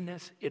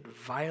busyness. It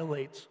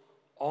violates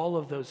all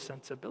of those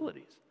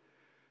sensibilities.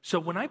 So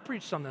when I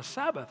preached on the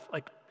Sabbath,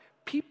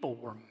 people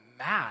were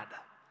mad.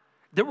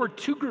 There were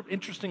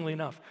interestingly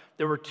enough,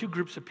 there were two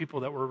groups of people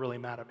that were really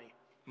mad at me.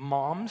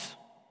 Moms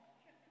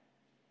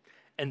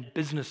and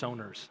business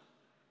owners.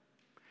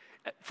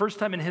 First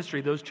time in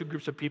history, those two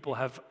groups of people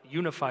have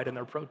unified in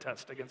their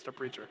protest against a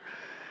preacher.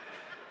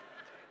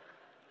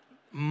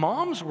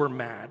 Moms were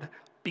mad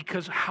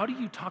because how do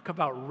you talk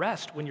about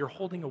rest when you're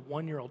holding a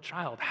 1-year-old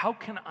child? How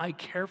can I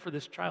care for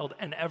this child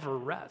and ever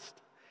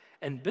rest?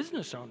 And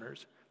business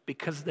owners,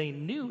 because they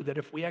knew that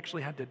if we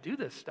actually had to do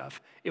this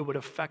stuff, it would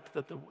affect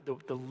the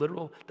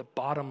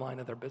bottom line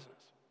of their business.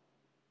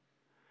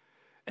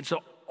 And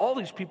so all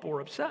these people were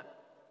upset.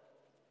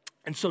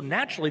 And so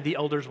naturally, the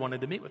elders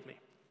wanted to meet with me.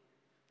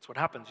 That's what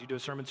happens. You do a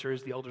sermon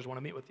series, the elders want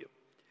to meet with you.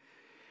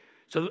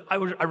 So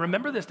I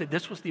remember this day.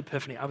 This was the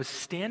epiphany. I was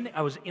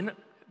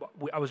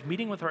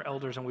meeting with our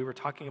elders, and we were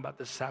talking about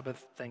this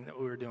Sabbath thing that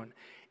we were doing.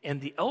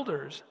 And the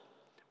elders,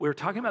 we were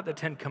talking about the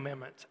 10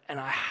 Commandments, and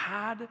I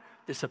had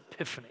this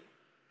epiphany.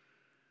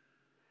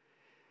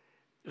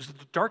 It was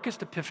the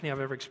darkest epiphany I've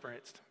ever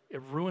experienced.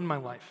 It ruined my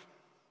life.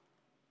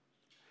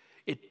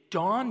 It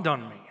dawned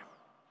on me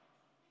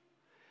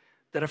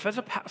that if, as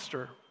a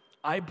pastor,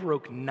 I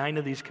broke 9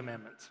 of these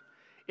commandments,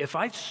 if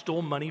I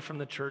stole money from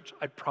the church,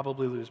 I'd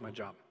probably lose my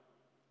job.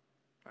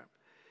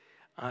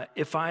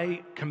 If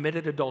I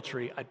committed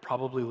adultery, I'd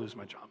probably lose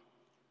my job.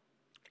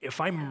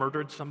 If I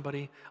murdered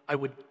somebody, I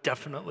would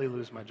definitely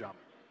lose my job.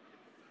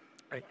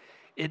 Right?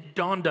 It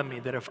dawned on me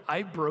that if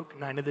I broke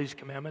 9 of these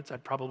commandments,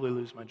 I'd probably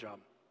lose my job.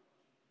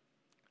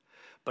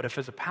 But if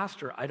as a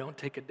pastor, I don't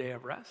take a day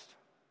of rest,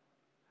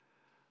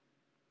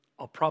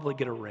 I'll probably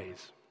get a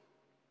raise.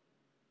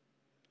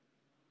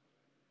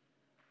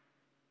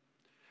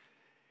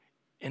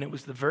 And it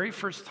was the very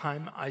first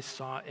time I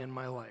saw in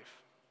my life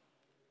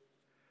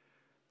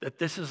that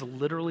this is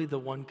literally the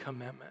one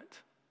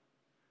commandment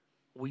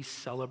we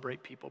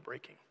celebrate people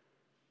breaking.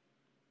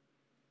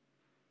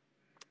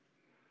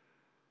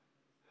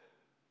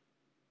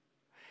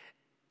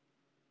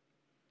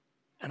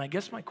 And I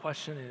guess my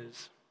question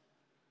is,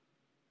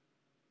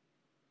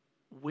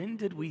 when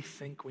did we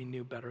think we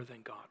knew better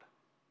than God?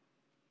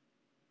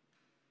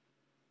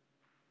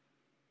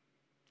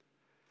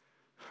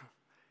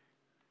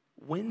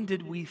 When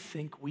did we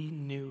think we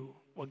knew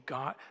what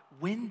God,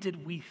 when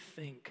did we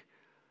think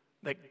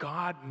that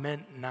God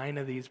meant 9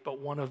 of these, but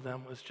one of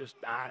them was just,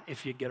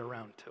 if you get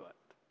around to it?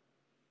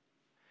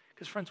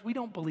 Because friends, we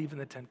don't believe in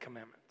the 10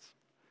 Commandments.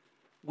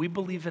 We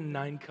believe in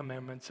 9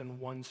 commandments and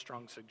 1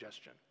 strong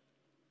suggestion.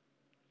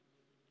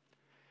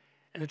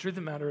 And the truth of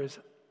the matter is,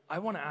 I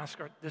want to ask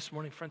this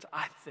morning, friends,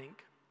 I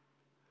think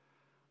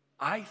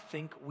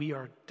we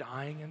are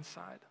dying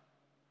inside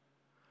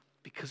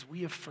because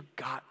we have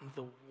forgotten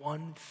the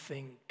one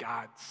thing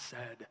God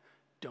said,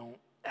 don't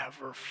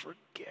ever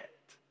forget.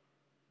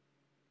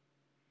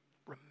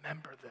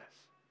 Remember this.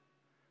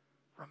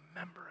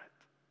 Remember it.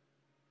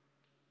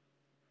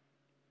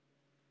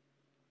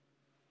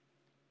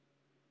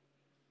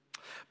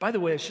 By the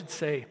way, I should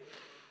say,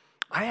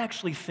 I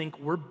actually think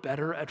we're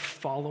better at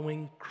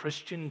following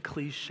Christian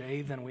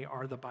cliche than we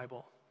are the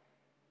Bible.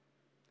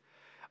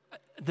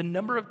 The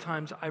number of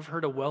times I've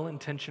heard a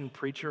well-intentioned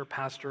preacher,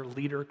 pastor,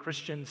 leader,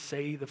 Christian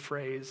say the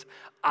phrase,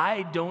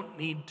 I don't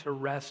need to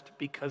rest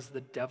because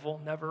the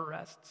devil never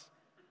rests.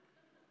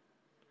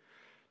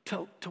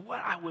 To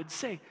what I would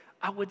say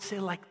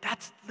like,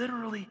 that's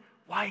literally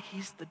why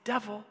he's the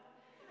devil.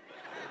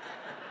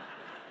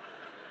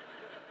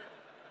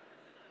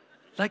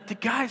 Like the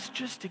guy's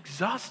just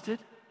exhausted.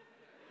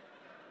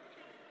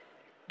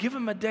 Give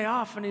him a day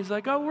off and he's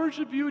like, I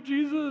worship you,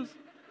 Jesus.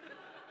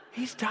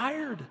 He's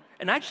tired.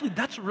 And actually,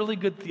 that's really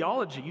good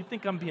theology. You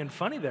think I'm being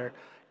funny there.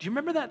 Do you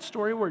remember that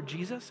story where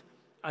Jesus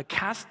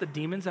cast the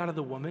demons out of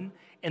the woman?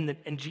 And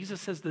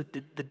Jesus says that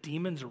the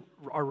demons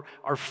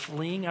are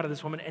fleeing out of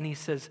this woman. And he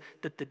says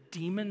that the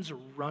demons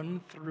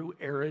run through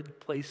arid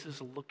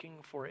places looking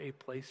for a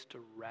place to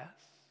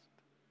rest.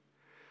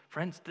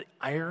 Friends, the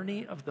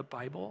irony of the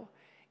Bible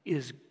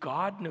is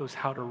God knows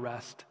how to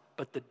rest,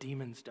 but the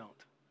demons don't.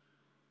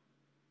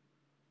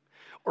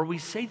 Or we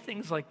say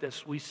things like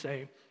this. We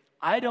say,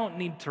 I don't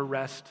need to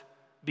rest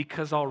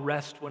because I'll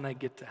rest when I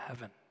get to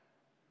heaven.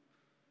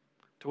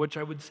 To which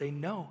I would say,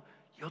 no,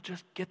 you'll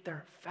just get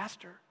there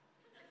faster.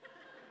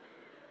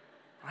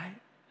 Right?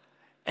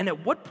 And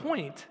at what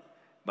point,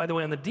 by the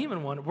way, on the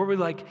demon one, were we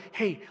like,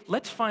 hey,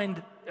 let's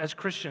find, as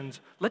Christians,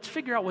 let's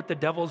figure out what the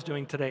devil's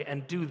doing today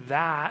and do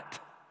that.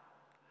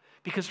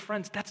 Because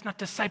friends, that's not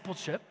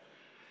discipleship.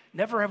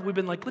 Never have we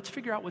been like, let's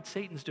figure out what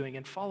Satan's doing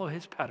and follow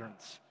his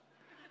patterns.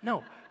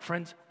 No,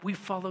 friends, we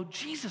follow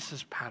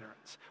Jesus'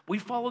 patterns. We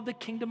follow the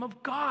kingdom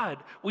of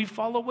God. We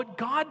follow what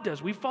God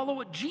does. We follow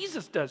what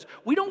Jesus does.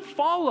 We don't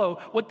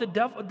follow what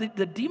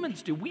the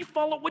demons do. We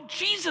follow what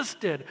Jesus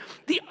did.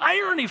 The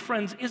irony,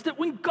 friends, is that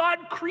when God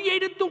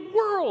created the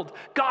world,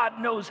 God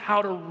knows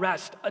how to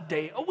rest a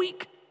day a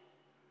week.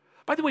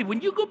 By the way, when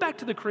you go back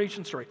to the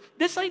creation story,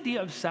 this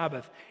idea of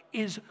Sabbath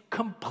is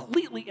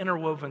completely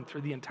interwoven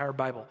through the entire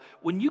Bible.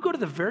 When you go to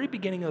the very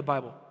beginning of the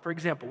Bible, for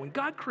example, when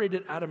God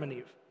created Adam and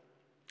Eve,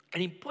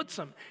 and he puts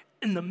them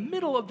in the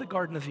middle of the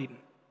Garden of Eden.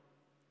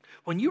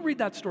 When you read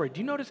that story, do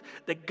you notice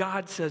that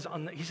God says,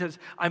 he says,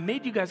 I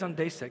made you guys on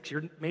day 6.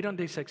 You're made on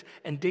day 6,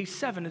 and day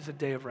 7 is a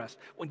day of rest.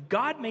 When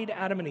God made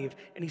Adam and Eve,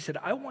 and he said,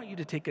 I want you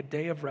to take a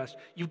day of rest,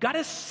 you've got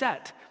to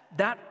set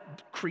that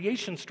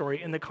creation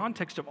story in the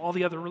context of all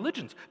the other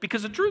religions.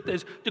 Because the truth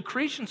is, the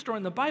creation story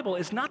in the Bible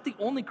is not the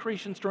only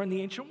creation story in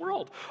the ancient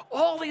world.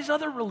 All these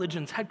other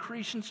religions had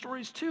creation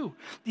stories too.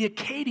 The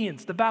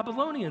Akkadians, the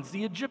Babylonians,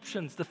 the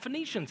Egyptians, the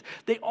Phoenicians,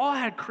 they all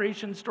had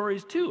creation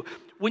stories too.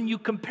 When you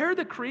compare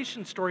the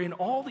creation story in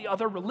all the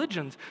other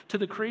religions to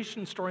the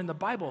creation story in the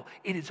Bible,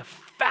 it is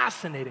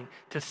fascinating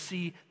to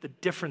see the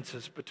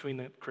differences between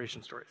the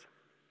creation stories.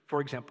 For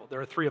example, there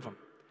are 3 of them.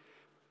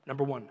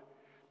 Number 1,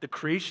 the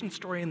creation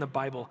story in the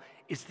Bible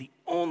is the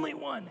only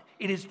one.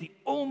 It is the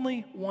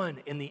only one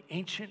in the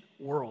ancient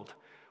world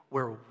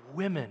where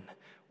women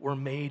were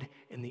made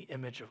in the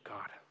image of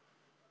God.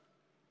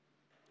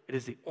 It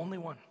is the only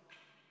one.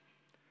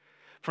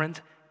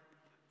 Friends,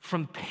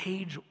 from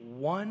page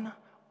 1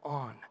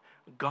 on,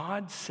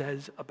 God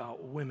says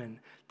about women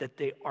that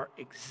they are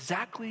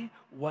exactly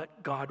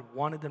what God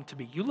wanted them to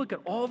be. You look at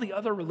all the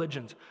other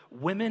religions,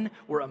 women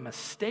were a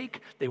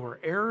mistake, they were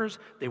errors,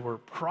 they were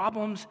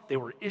problems, they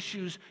were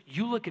issues.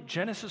 You look at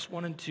Genesis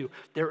 1 and 2,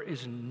 there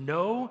is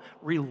no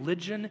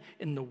religion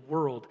in the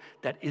world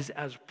that is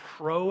as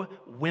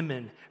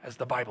pro-women as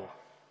the Bible.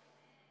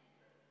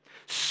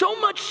 So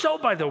much so,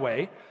 by the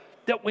way,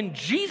 that when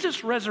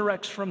Jesus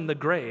resurrects from the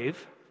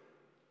grave,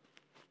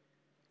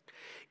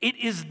 it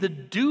is the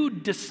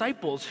dude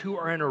disciples who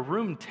are in a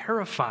room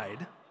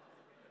terrified,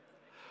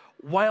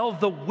 while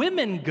the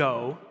women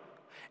go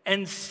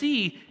and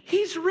see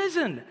he's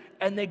risen,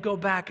 and they go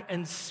back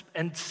and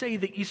say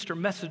the Easter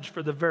message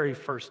for the very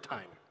first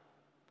time.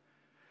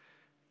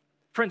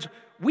 Friends,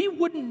 we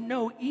wouldn't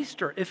know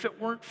Easter if it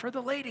weren't for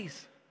the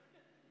ladies.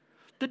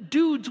 The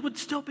dudes would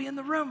still be in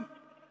the room,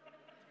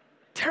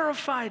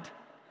 terrified.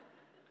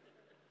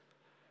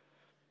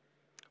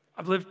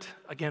 I've lived,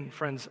 again,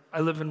 friends,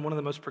 I live in one of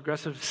the most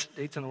progressive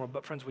states in the world,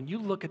 but friends, when you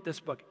look at this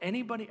book,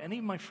 any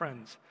of my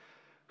friends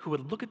who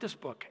would look at this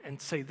book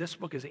and say this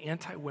book is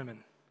anti-women,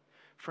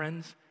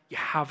 friends, you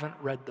haven't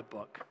read the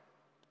book.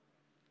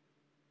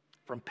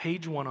 From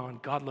page 1 on,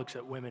 God looks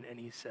at women and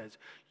he says,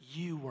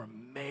 you were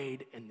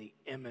made in the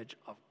image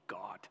of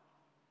God.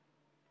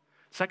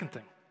 Second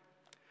thing,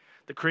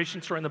 the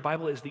creation story in the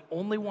Bible is the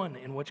only one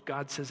in which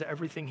God says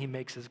everything he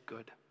makes is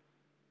good.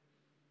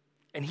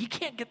 And he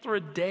can't get through a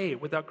day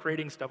without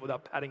creating stuff,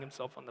 without patting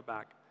himself on the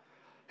back.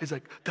 He's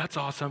like, that's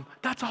awesome,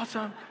 that's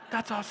awesome,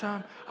 that's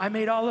awesome. I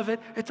made all of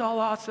it, it's all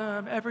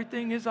awesome,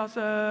 everything is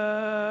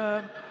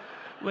awesome.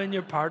 When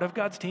you're part of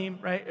God's team,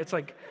 right? It's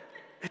like,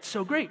 it's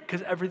so great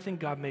because everything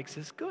God makes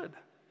is good,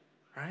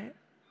 right?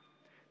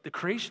 The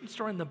creation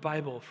story in the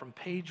Bible from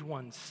page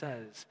 1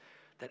 says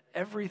that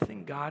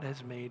everything God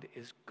has made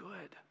is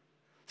good.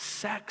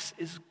 Sex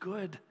is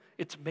good.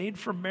 It's made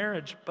for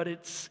marriage, but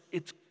it's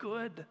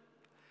good.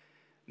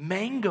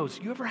 Mangoes.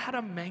 You ever had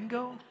a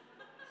mango?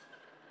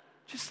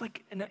 Just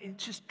like, and it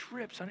just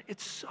drips on it.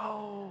 It's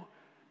so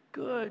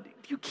good.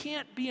 You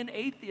can't be an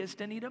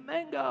atheist and eat a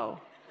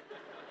mango.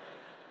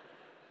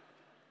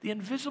 The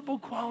invisible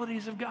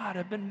qualities of God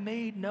have been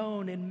made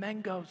known in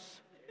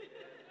mangoes.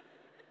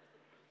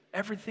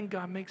 Everything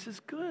God makes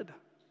is good.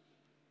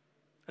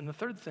 And the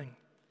third thing,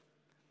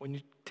 when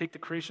you take the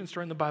creation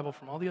story in the Bible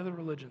from all the other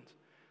religions,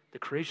 the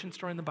creation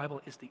story in the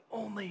Bible is the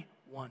only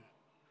one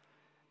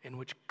in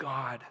which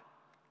God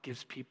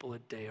gives people a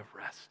day of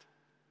rest.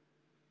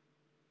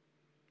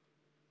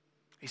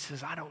 He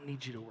says, I don't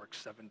need you to work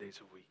 7 days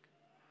a week.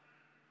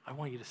 I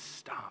want you to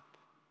stop,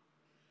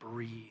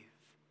 breathe,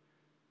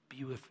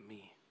 be with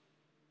me.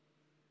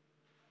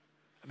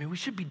 I mean, we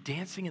should be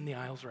dancing in the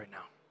aisles right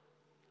now,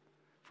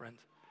 friends.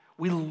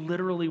 We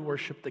literally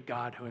worship the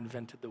God who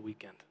invented the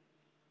weekend.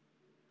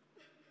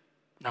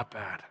 Not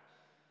bad.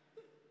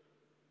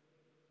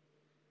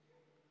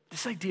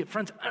 This idea,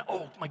 friends,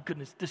 oh my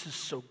goodness, this is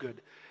so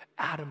good.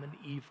 Adam and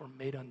Eve were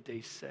made on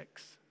day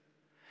 6.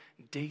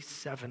 Day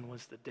 7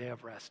 was the day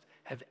of rest.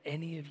 Have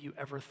any of you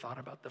ever thought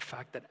about the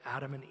fact that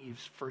Adam and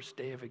Eve's first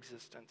day of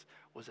existence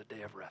was a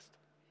day of rest?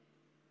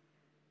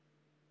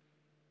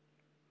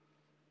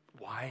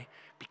 Why?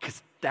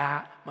 Because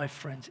that, my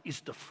friends,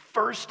 is the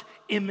first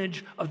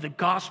image of the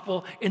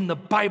gospel in the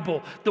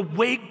Bible. The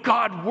way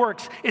God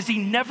works is he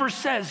never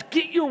says,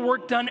 get your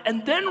work done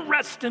and then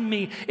rest in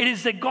me. It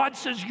is that God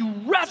says you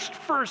rest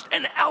first,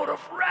 and out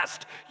of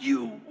rest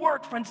you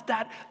work. Friends,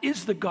 that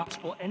is the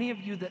gospel. Any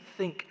of you that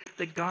think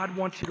that God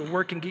wants you to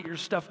work and get your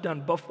stuff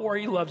done before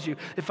he loves you,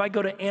 if I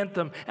go to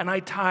Anthem and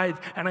I tithe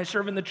and I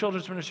serve in the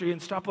children's ministry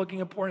and stop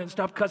looking at porn and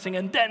stop cussing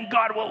and then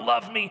God will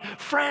love me,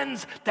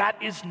 friends,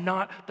 that is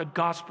not the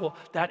gospel.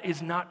 That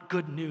is not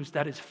good news.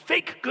 That is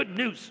fake good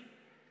news.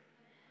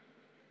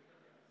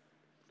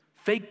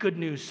 Fake good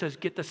news says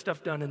get the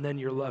stuff done and then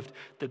you're loved.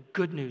 The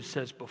good news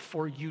says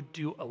before you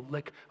do a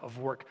lick of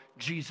work,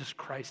 Jesus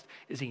Christ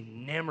is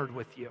enamored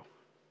with you.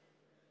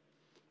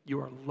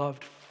 You are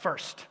loved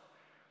first.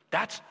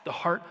 That's the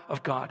heart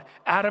of God.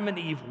 Adam and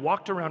Eve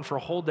walked around for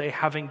a whole day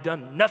having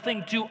done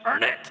nothing to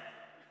earn it.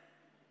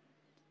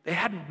 They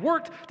hadn't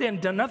worked, they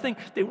hadn't done nothing,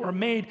 they were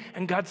made,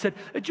 and God said,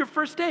 it's your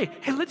first day.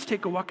 Hey, let's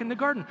take a walk in the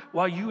garden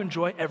while you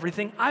enjoy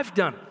everything I've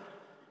done.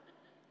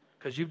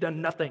 Because you've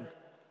done nothing.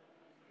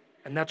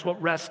 And that's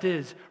what rest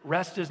is.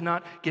 Rest is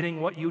not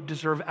getting what you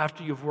deserve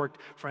after you've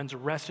worked. Friends,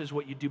 rest is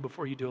what you do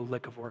before you do a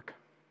lick of work.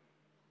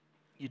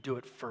 You do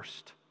it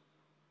first.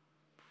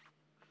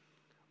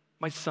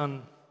 My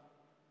son,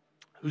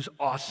 who's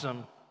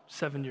awesome,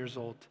 7 years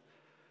old,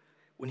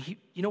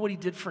 you know what he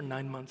did for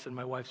 9 months in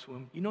my wife's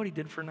womb? You know what he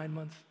did for 9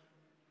 months?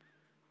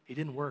 He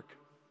didn't work.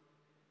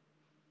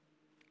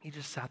 He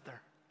just sat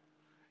there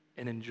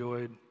and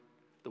enjoyed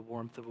the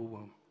warmth of a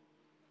womb.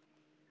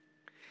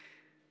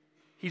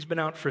 He's been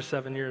out for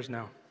 7 years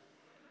now.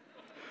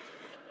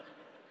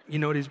 You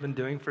know what he's been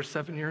doing for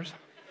 7 years?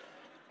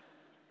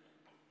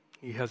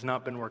 He has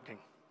not been working.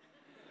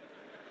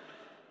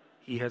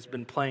 He has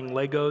been playing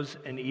Legos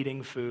and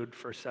eating food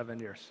for 7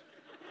 years.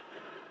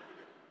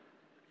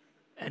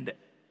 And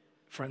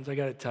friends, I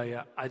got to tell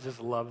you, I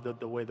just love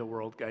the way the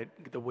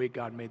way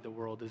God made the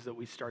world is that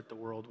we start the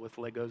world with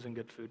Legos and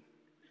good food.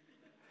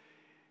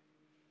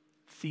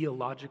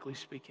 Theologically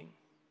speaking,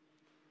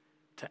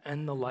 to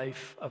end the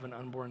life of an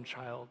unborn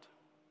child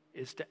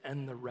is to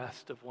end the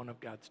rest of one of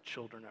God's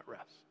children at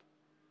rest.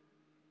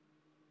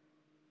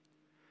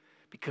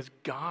 Because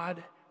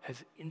God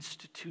has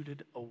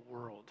instituted a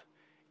world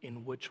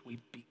in which we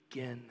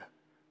begin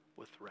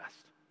with rest.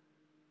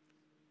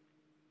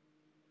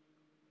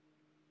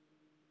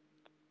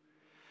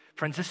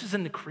 Friends, this is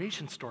in the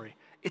creation story.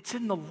 It's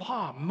in the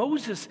law.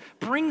 Moses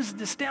brings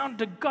this down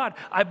to God.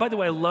 By the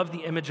way, I love the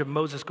image of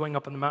Moses going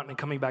up on the mountain and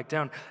coming back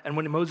down. And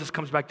when Moses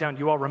comes back down,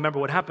 you all remember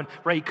what happened,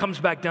 right? He comes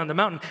back down the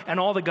mountain, and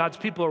all the God's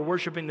people are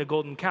worshiping the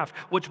golden calf,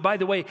 which, by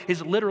the way,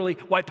 is literally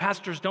why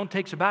pastors don't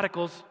take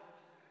sabbaticals.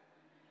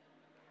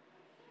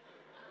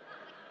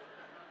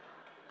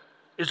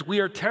 Is we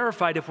are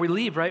terrified if we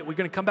leave, right? We're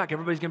going to come back.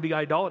 Everybody's going to be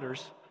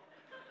idolaters.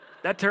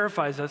 That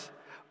terrifies us.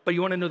 But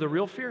you want to know the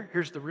real fear?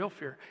 Here's the real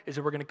fear, is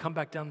that we're going to come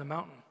back down the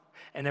mountain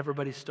and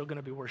everybody's still going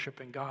to be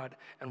worshiping God,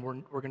 and we're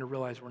going to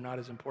realize we're not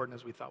as important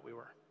as we thought we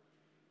were.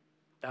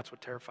 That's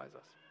what terrifies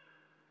us.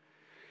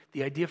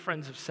 The idea,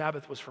 friends, of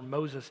Sabbath was for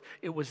Moses.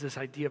 It was this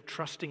idea of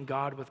trusting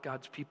God with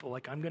God's people.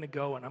 Like, I'm going to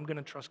go and I'm going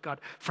to trust God.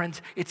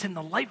 Friends, it's in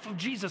the life of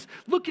Jesus.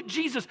 Look at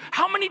Jesus.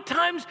 How many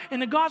times in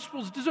the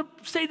Gospels does it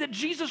say that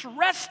Jesus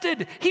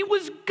rested? He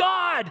was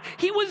God.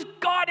 He was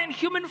God in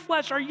human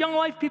flesh. Our Young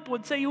Life people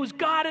would say he was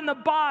God in the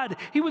bod.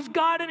 He was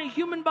God in a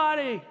human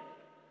body.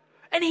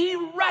 And he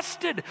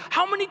rested.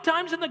 How many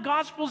times in the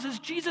Gospels is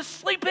Jesus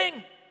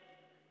sleeping?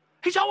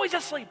 He's always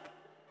asleep.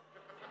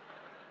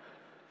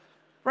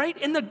 right?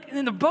 In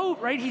the boat,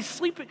 right? He's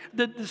sleeping.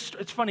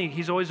 It's funny,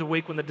 he's always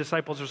awake when the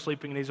disciples are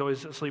sleeping, and he's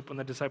always asleep when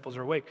the disciples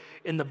are awake.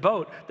 In the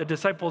boat, the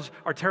disciples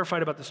are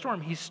terrified about the storm.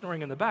 He's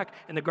snoring in the back.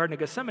 In the Garden of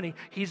Gethsemane,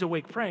 he's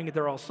awake praying,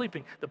 they're all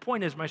sleeping. The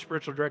point is, my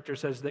spiritual director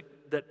says that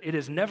it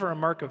is never a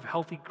mark of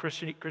healthy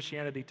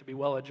Christianity to be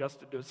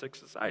well-adjusted to a sick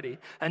society,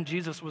 and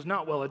Jesus was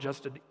not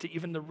well-adjusted to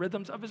even the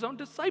rhythms of his own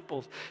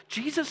disciples.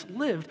 Jesus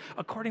lived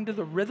according to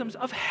the rhythms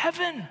of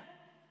heaven.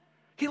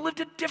 He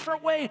lived a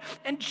different way,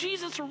 and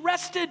Jesus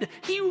rested.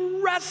 He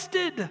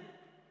rested.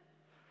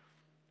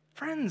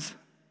 Friends,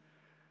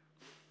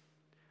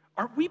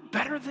 are we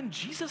better than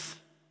Jesus?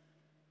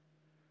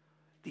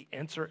 The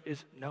answer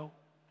is no.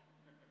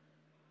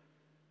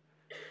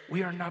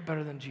 We are not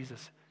better than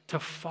Jesus. To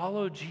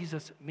follow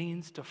Jesus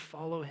means to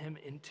follow him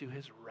into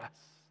his rest.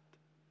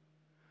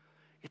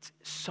 It's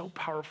so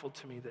powerful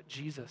to me that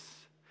Jesus,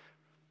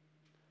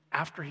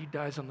 after he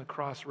dies on the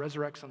cross,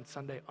 resurrects on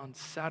Sunday. On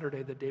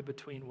Saturday, the day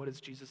between, what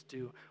does Jesus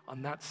do?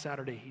 On that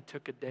Saturday, he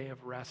took a day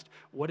of rest.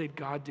 What did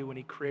God do when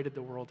he created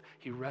the world?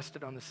 He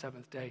rested on the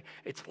seventh day.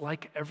 It's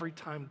like every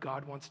time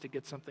God wants to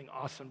get something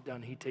awesome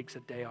done, he takes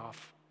a day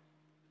off.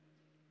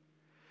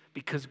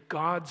 Because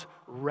God's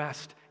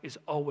rest is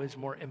always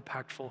more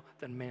impactful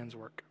than man's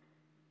work.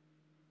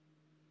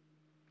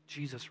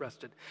 Jesus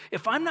rested.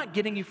 If I'm not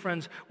getting you,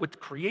 friends, with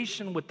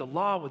creation, with the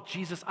law, with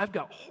Jesus, I've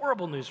got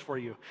horrible news for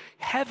you.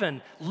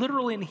 Heaven,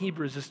 literally in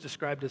Hebrews, is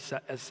described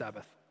as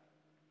Sabbath.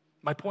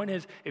 My point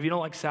is, if you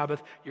don't like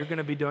Sabbath, you're going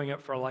to be doing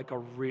it for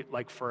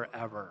like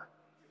forever.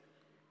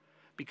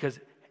 Because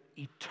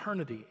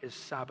eternity is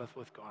Sabbath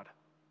with God.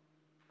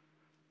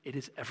 It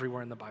is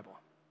everywhere in the Bible.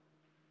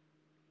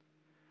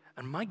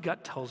 And my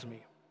gut tells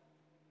me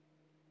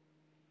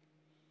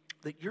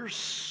that your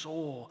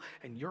soul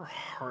and your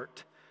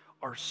heart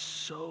are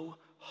so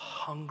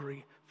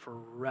hungry for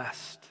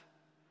rest,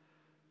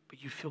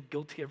 but you feel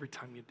guilty every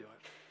time you do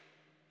it.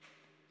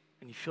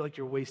 And you feel like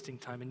you're wasting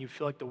time, and you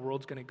feel like the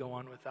world's going to go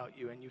on without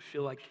you, and you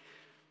feel like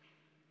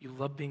you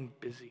love being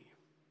busy.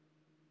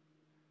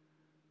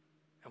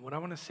 And what I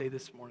want to say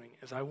this morning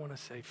is I want to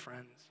say,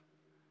 friends,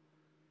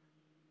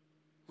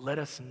 let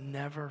us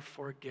never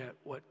forget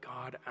what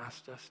God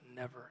asked us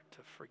never to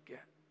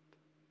forget,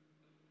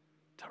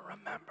 to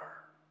remember.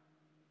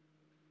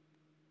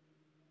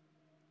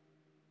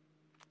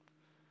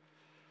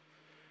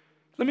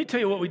 Let me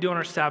tell you what we do on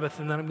our Sabbath,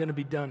 and then I'm going to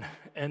be done.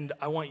 And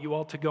I want you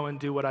all to go and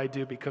do what I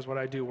do, because what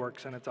I do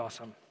works, and it's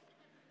awesome.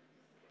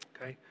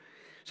 Okay?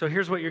 So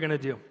here's what you're going to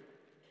do.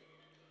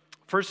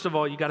 First of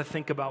all, you got to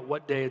think about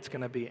what day it's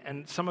going to be.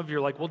 And some of you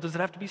are like, well, does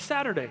it have to be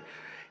Saturday?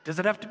 Does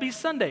it have to be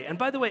Sunday? And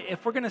by the way,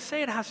 if we're going to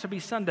say it has to be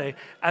Sunday,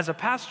 as a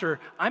pastor,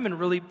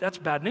 that's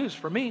bad news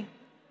for me.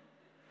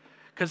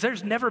 Because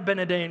there's never been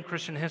a day in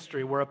Christian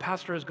history where a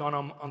pastor has gone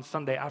on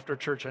Sunday after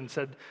church and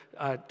said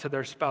to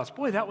their spouse,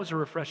 boy, that was a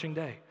refreshing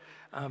day.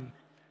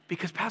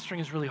 Because pastoring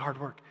is really hard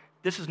work.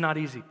 This is not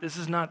easy.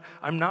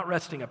 I'm not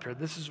resting up here.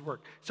 This is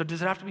work. So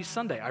does it have to be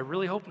Sunday? I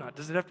really hope not.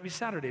 Does it have to be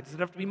Saturday? Does it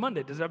have to be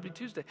Monday? Does it have to be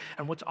Tuesday?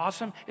 And what's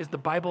awesome is the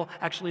Bible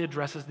actually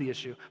addresses the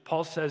issue.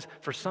 Paul says,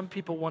 for some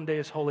people one day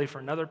is holy, for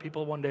another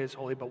people one day is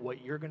holy, but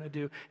what you're going to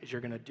do is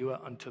you're going to do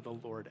it unto the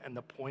Lord. And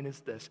the point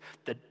is this: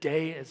 the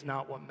day is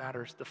not what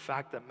matters. The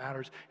fact that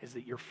matters is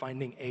that you're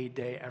finding a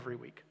day every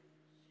week.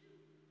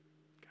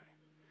 Okay.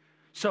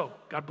 So,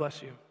 God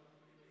bless you.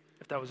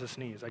 If that was a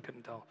sneeze, I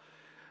couldn't tell.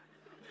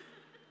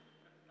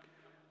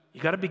 You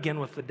got to begin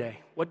with the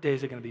day. What day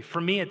is it going to be? For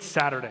me, it's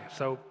Saturday.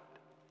 So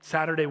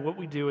Saturday, what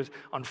we do is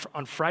on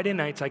Friday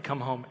nights, I come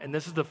home. And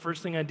this is the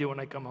first thing I do when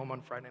I come home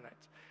on Friday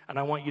nights. And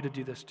I want you to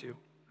do this too.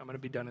 I'm going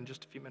to be done in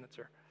just a few minutes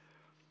here.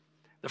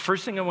 The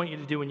first thing I want you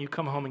to do when you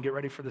come home and get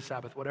ready for the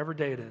Sabbath, whatever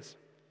day it is,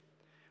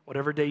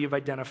 whatever day you've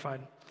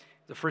identified,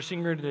 the first thing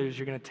you're going to do is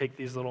you're going to take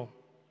these little,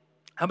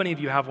 how many of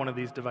you have one of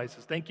these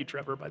devices? Thank you,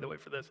 Trevor, by the way,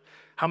 for this.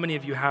 How many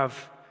of you have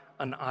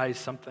an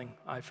iPhone,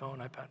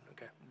 iPad?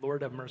 Okay.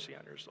 Lord have mercy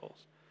on your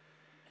souls.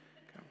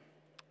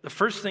 The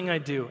first thing I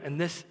do,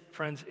 and this,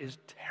 friends, is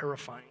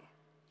terrifying.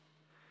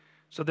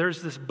 So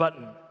there's this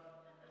button.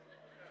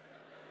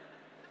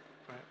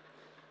 Right?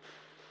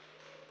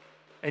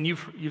 And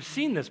you've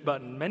seen this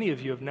button. Many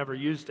of you have never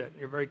used it.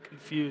 You're very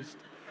confused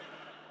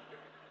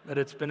that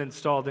it's been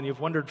installed, and you've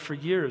wondered for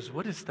years,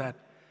 what does that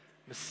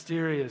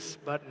mysterious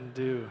button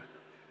do?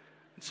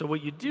 And so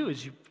what you do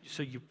is you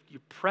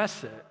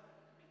press it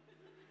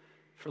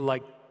for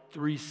like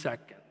 3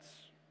 seconds.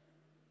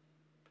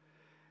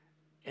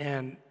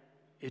 And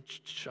it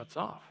shuts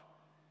off.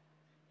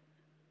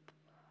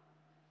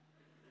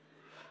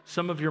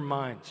 Some of your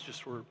minds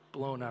just were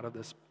blown out of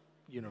this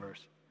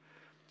universe.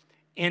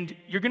 And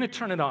you're going to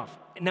turn it off.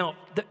 Now,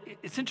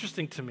 it's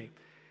interesting to me.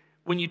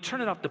 When you turn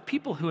it off, the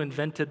people who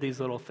invented these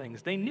little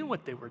things, they knew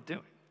what they were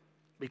doing,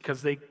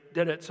 because they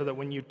did it so that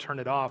when you turn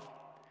it off,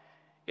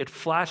 it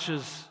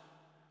flashes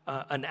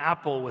an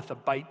apple with a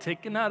bite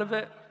taken out of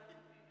it.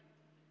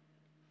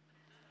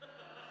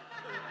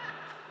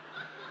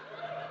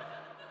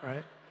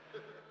 Right?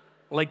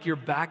 Like you're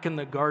back in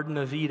the Garden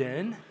of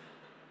Eden,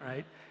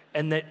 right?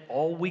 And that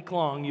all week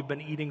long you've been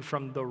eating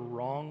from the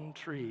wrong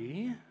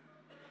tree.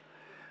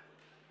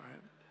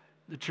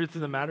 The truth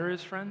of the matter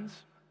is, friends,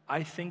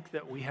 I think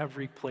that we have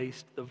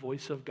replaced the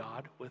voice of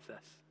God with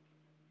this.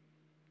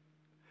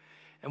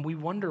 And we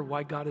wonder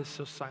why God is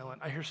so silent.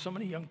 I hear so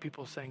many young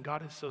people saying,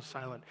 God is so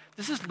silent.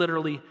 This is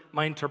literally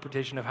my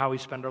interpretation of how we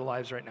spend our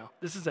lives right now.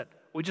 This is it.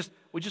 We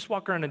just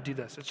walk around and do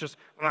this. It's just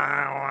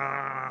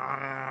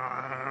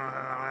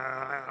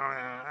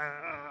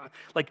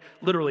like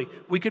literally,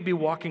 we could be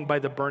walking by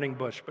the burning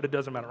bush, but it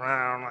doesn't matter.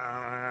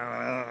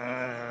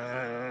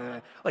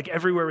 Like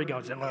everywhere we go,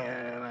 it's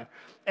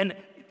and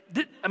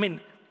I mean,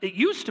 it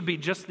used to be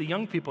just the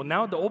young people.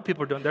 Now the old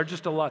people are doing. They're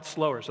just a lot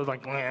slower. So it's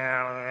like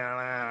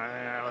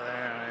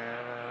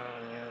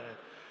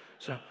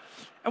so,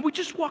 and we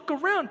just walk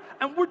around,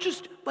 and we're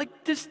just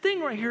like this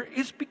thing right here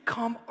is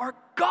become our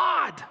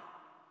God.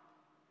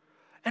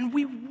 And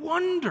we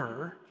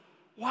wonder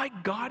why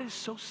God is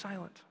so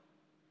silent.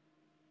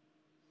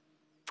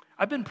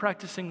 I've been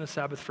practicing the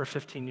Sabbath for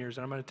 15 years,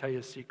 and I'm going to tell you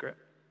a secret.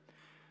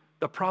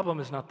 The problem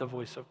is not the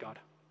voice of God.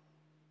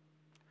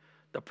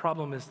 The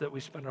problem is that we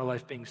spend our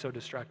life being so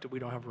distracted, we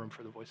don't have room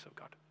for the voice of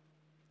God.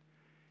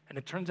 And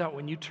it turns out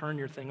when you turn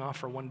your thing off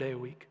for one day a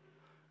week,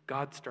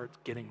 God starts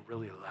getting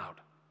really loud.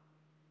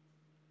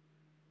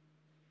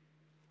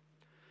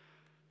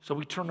 So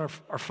we turn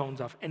our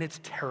phones off, and it's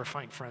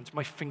terrifying, friends.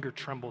 My finger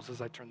trembles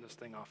as I turn this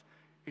thing off.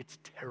 It's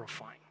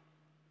terrifying.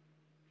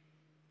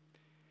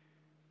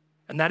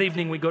 And that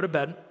evening we go to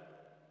bed,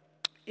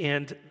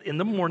 and in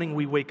the morning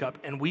we wake up,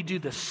 and we do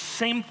the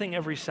same thing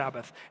every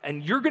Sabbath.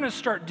 And you're going to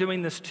start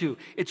doing this too.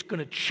 It's going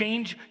to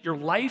change your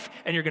life,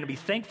 and you're going to be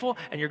thankful,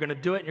 and you're going to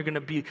do it, and you're going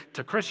to be,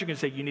 to Chris, you're going to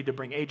say, you need to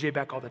bring AJ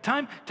back all the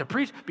time to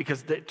preach,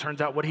 because it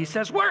turns out what he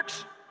says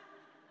works.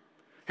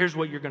 Here's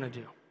what you're going to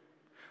do.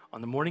 On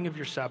the morning of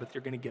your Sabbath,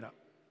 you're going to get up.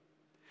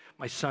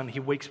 My son,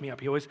 he wakes me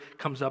up. He always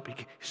comes up.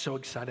 He's so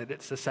excited.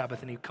 It's the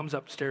Sabbath, and he comes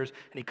upstairs,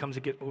 and he comes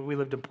to get, when we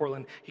lived in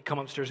Portland, he come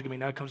upstairs to get me.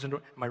 Now he comes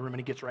into my room, and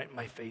he gets right in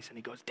my face, and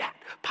he goes, Dad,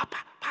 Papa,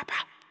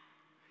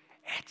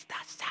 it's the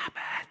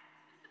Sabbath.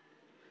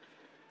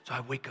 So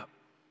I wake up,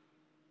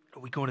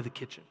 and we go into the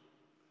kitchen.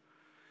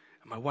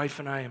 And my wife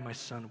and I and my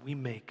son, we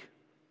make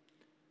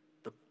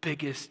the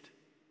biggest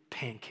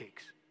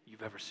pancakes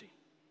you've ever seen.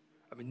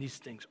 I mean, these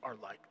things are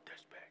like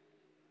this big.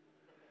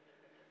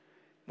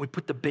 We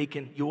put the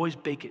bacon, you always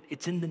bake it.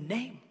 It's in the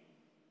name.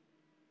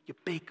 You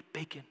bake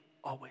bacon,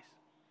 always.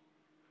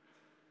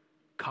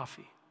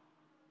 Coffee,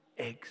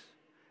 eggs,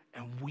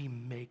 and we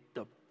make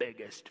the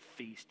biggest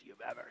feast you've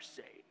ever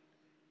seen.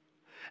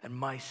 And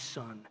my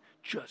son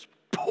just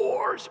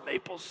pours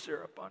maple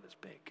syrup on his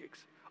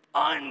pancakes.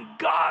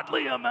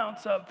 Ungodly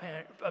amounts of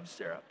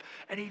syrup.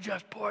 And he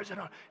just pours it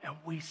on. And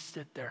we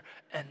sit there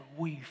and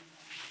we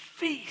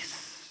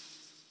feast.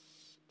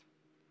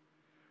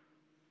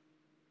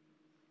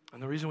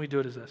 And the reason we do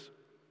it is this.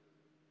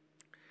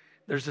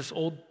 There's this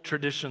old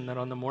tradition that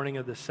on the morning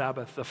of the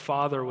Sabbath, the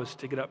father was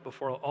to get up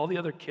before all the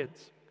other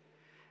kids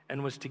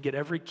and was to get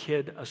every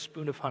kid a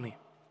spoon of honey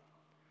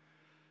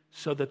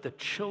so that the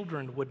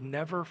children would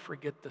never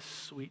forget the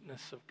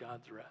sweetness of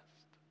God's rest.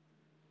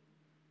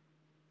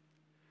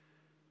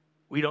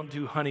 We don't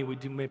do honey, we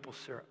do maple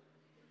syrup.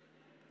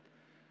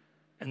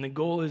 And the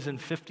goal is in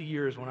 50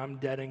 years when I'm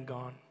dead and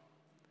gone,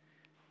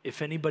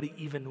 if anybody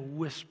even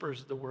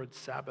whispers the word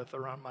Sabbath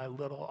around my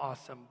little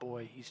awesome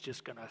boy, he's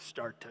just going to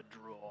start to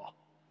drool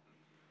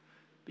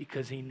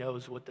because he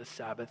knows what the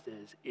Sabbath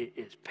is. It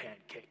is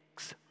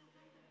pancakes.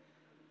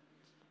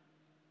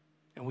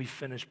 And we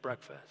finish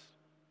breakfast.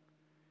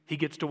 He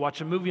gets to watch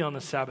a movie on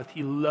the Sabbath.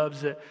 He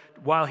loves it.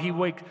 While he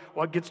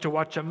gets to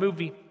watch a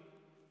movie,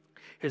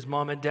 his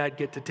mom and dad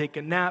get to take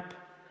a nap,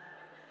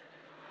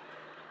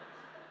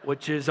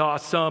 which is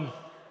awesome.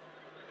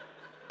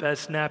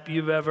 Best nap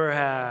you've ever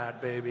had,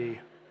 baby.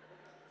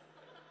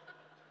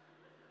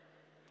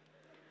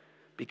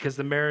 Because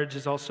the marriage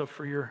is also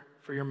for your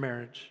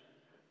marriage.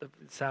 The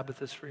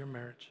Sabbath is for your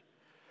marriage.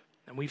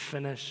 And we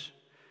finish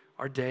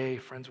our day,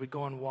 friends. We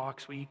go on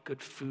walks. We eat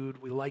good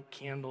food. We light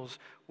candles.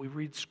 We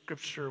read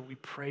scripture. We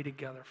pray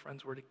together.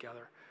 Friends, we're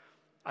together.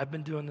 I've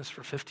been doing this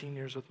for 15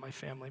 years with my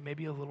family,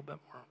 maybe a little bit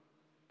more.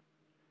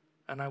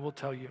 And I will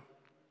tell you,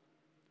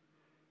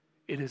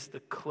 it is the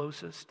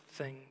closest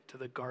thing to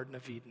the Garden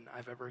of Eden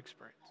I've ever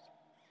experienced.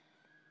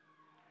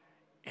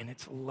 And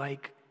it's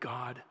like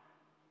God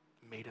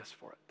made us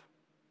for it.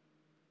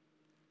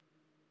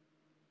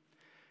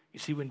 You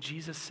see, when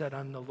Jesus said,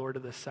 I'm the Lord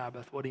of the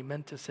Sabbath, what he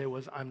meant to say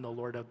was, I'm the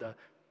Lord of the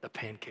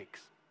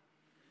pancakes.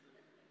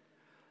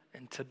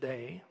 And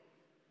today,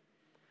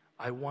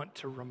 I want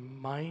to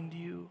remind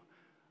you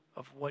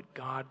of what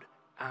God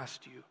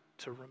asked you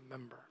to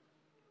remember.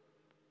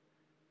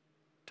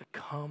 To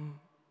come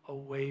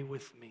away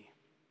with me,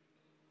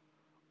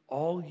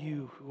 all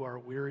you who are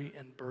weary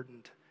and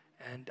burdened,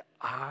 and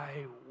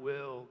I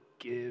will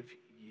give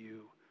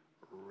you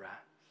rest.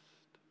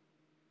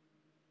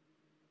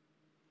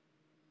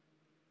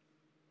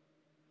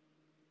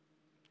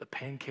 The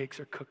pancakes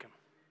are cooking.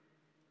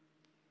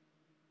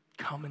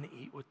 Come and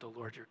eat with the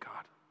Lord your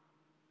God.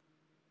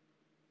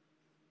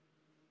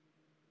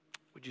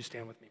 Would you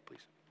stand with me, please?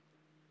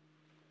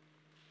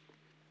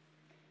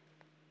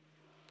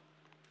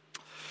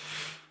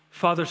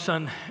 Father,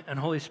 Son, and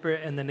Holy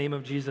Spirit, in the name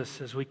of Jesus,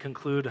 as we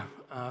conclude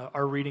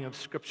our reading of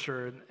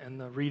Scripture and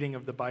the reading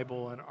of the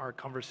Bible and our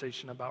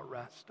conversation about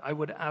rest, I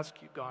would ask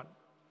you, God,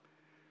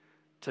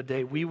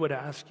 today we would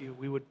ask you,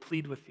 we would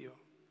plead with you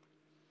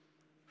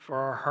for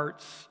our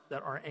hearts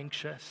that are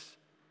anxious,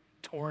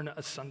 torn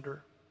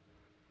asunder,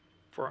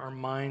 for our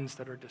minds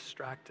that are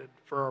distracted,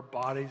 for our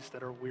bodies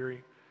that are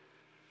weary,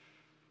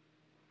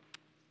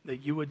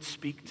 that you would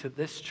speak to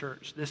this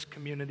church, this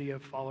community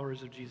of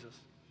followers of Jesus,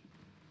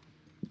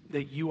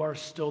 that you are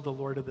still the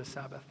Lord of the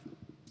Sabbath,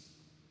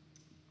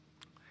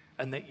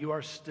 and that you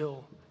are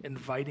still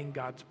inviting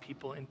God's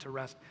people into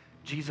rest.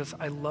 Jesus,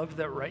 I love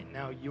that right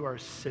now you are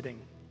sitting.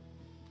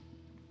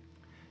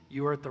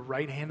 You are at the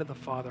right hand of the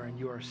Father, and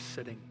you are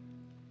sitting.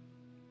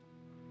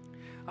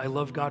 I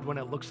love, God, when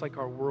it looks like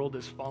our world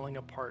is falling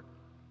apart,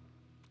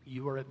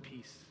 you are at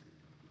peace.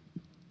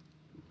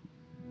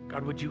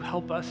 God, would you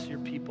help us, your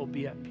people,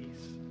 be at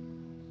peace?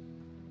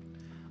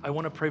 I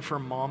want to pray for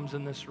moms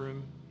in this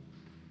room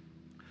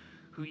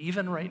who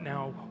even right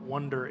now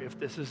wonder if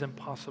this is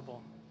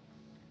impossible.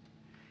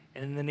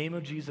 And in the name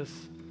of Jesus,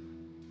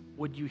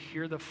 would you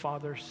hear the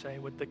Father say,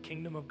 with the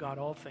kingdom of God,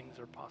 all things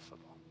are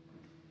possible?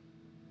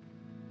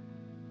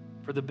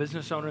 For the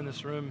business owner in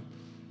this room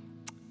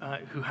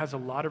who has a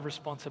lot of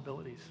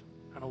responsibilities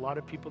and a lot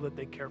of people that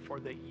they care for,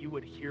 that you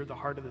would hear the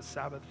heart of the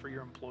Sabbath for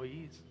your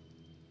employees.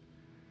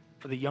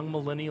 For the young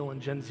millennial and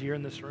Gen Zer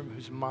in this room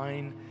whose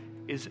mind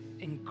is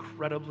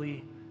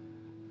incredibly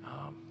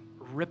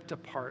ripped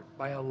apart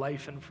by a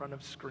life in front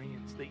of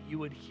screens, that you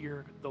would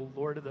hear the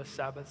Lord of the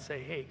Sabbath say,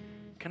 hey,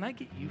 can I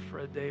get you for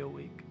a day a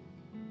week?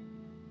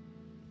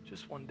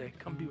 Just one day,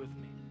 come be with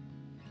me.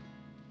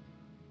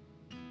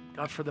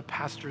 God, for the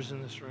pastors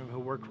in this room who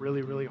work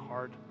really, really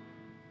hard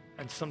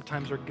and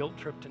sometimes are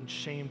guilt-tripped and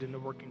shamed into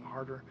working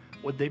harder,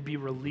 would they be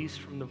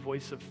released from the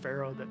voice of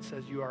Pharaoh that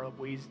says you are a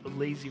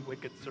lazy,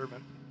 wicked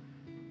servant?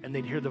 And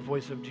they'd hear the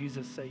voice of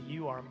Jesus say,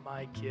 you are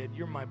my kid,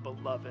 you're my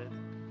beloved.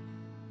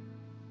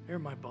 You're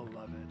my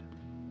beloved.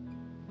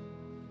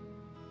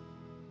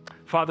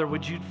 Father,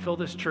 would you fill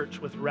this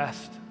church with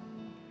rest?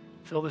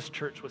 Fill this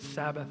church with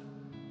Sabbath?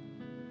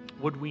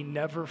 Would we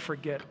never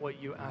forget what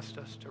you asked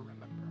us to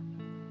remember?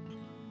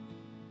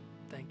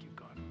 Thank you,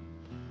 God.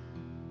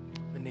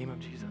 In the name of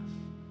Jesus.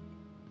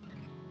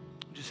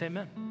 Just say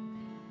amen.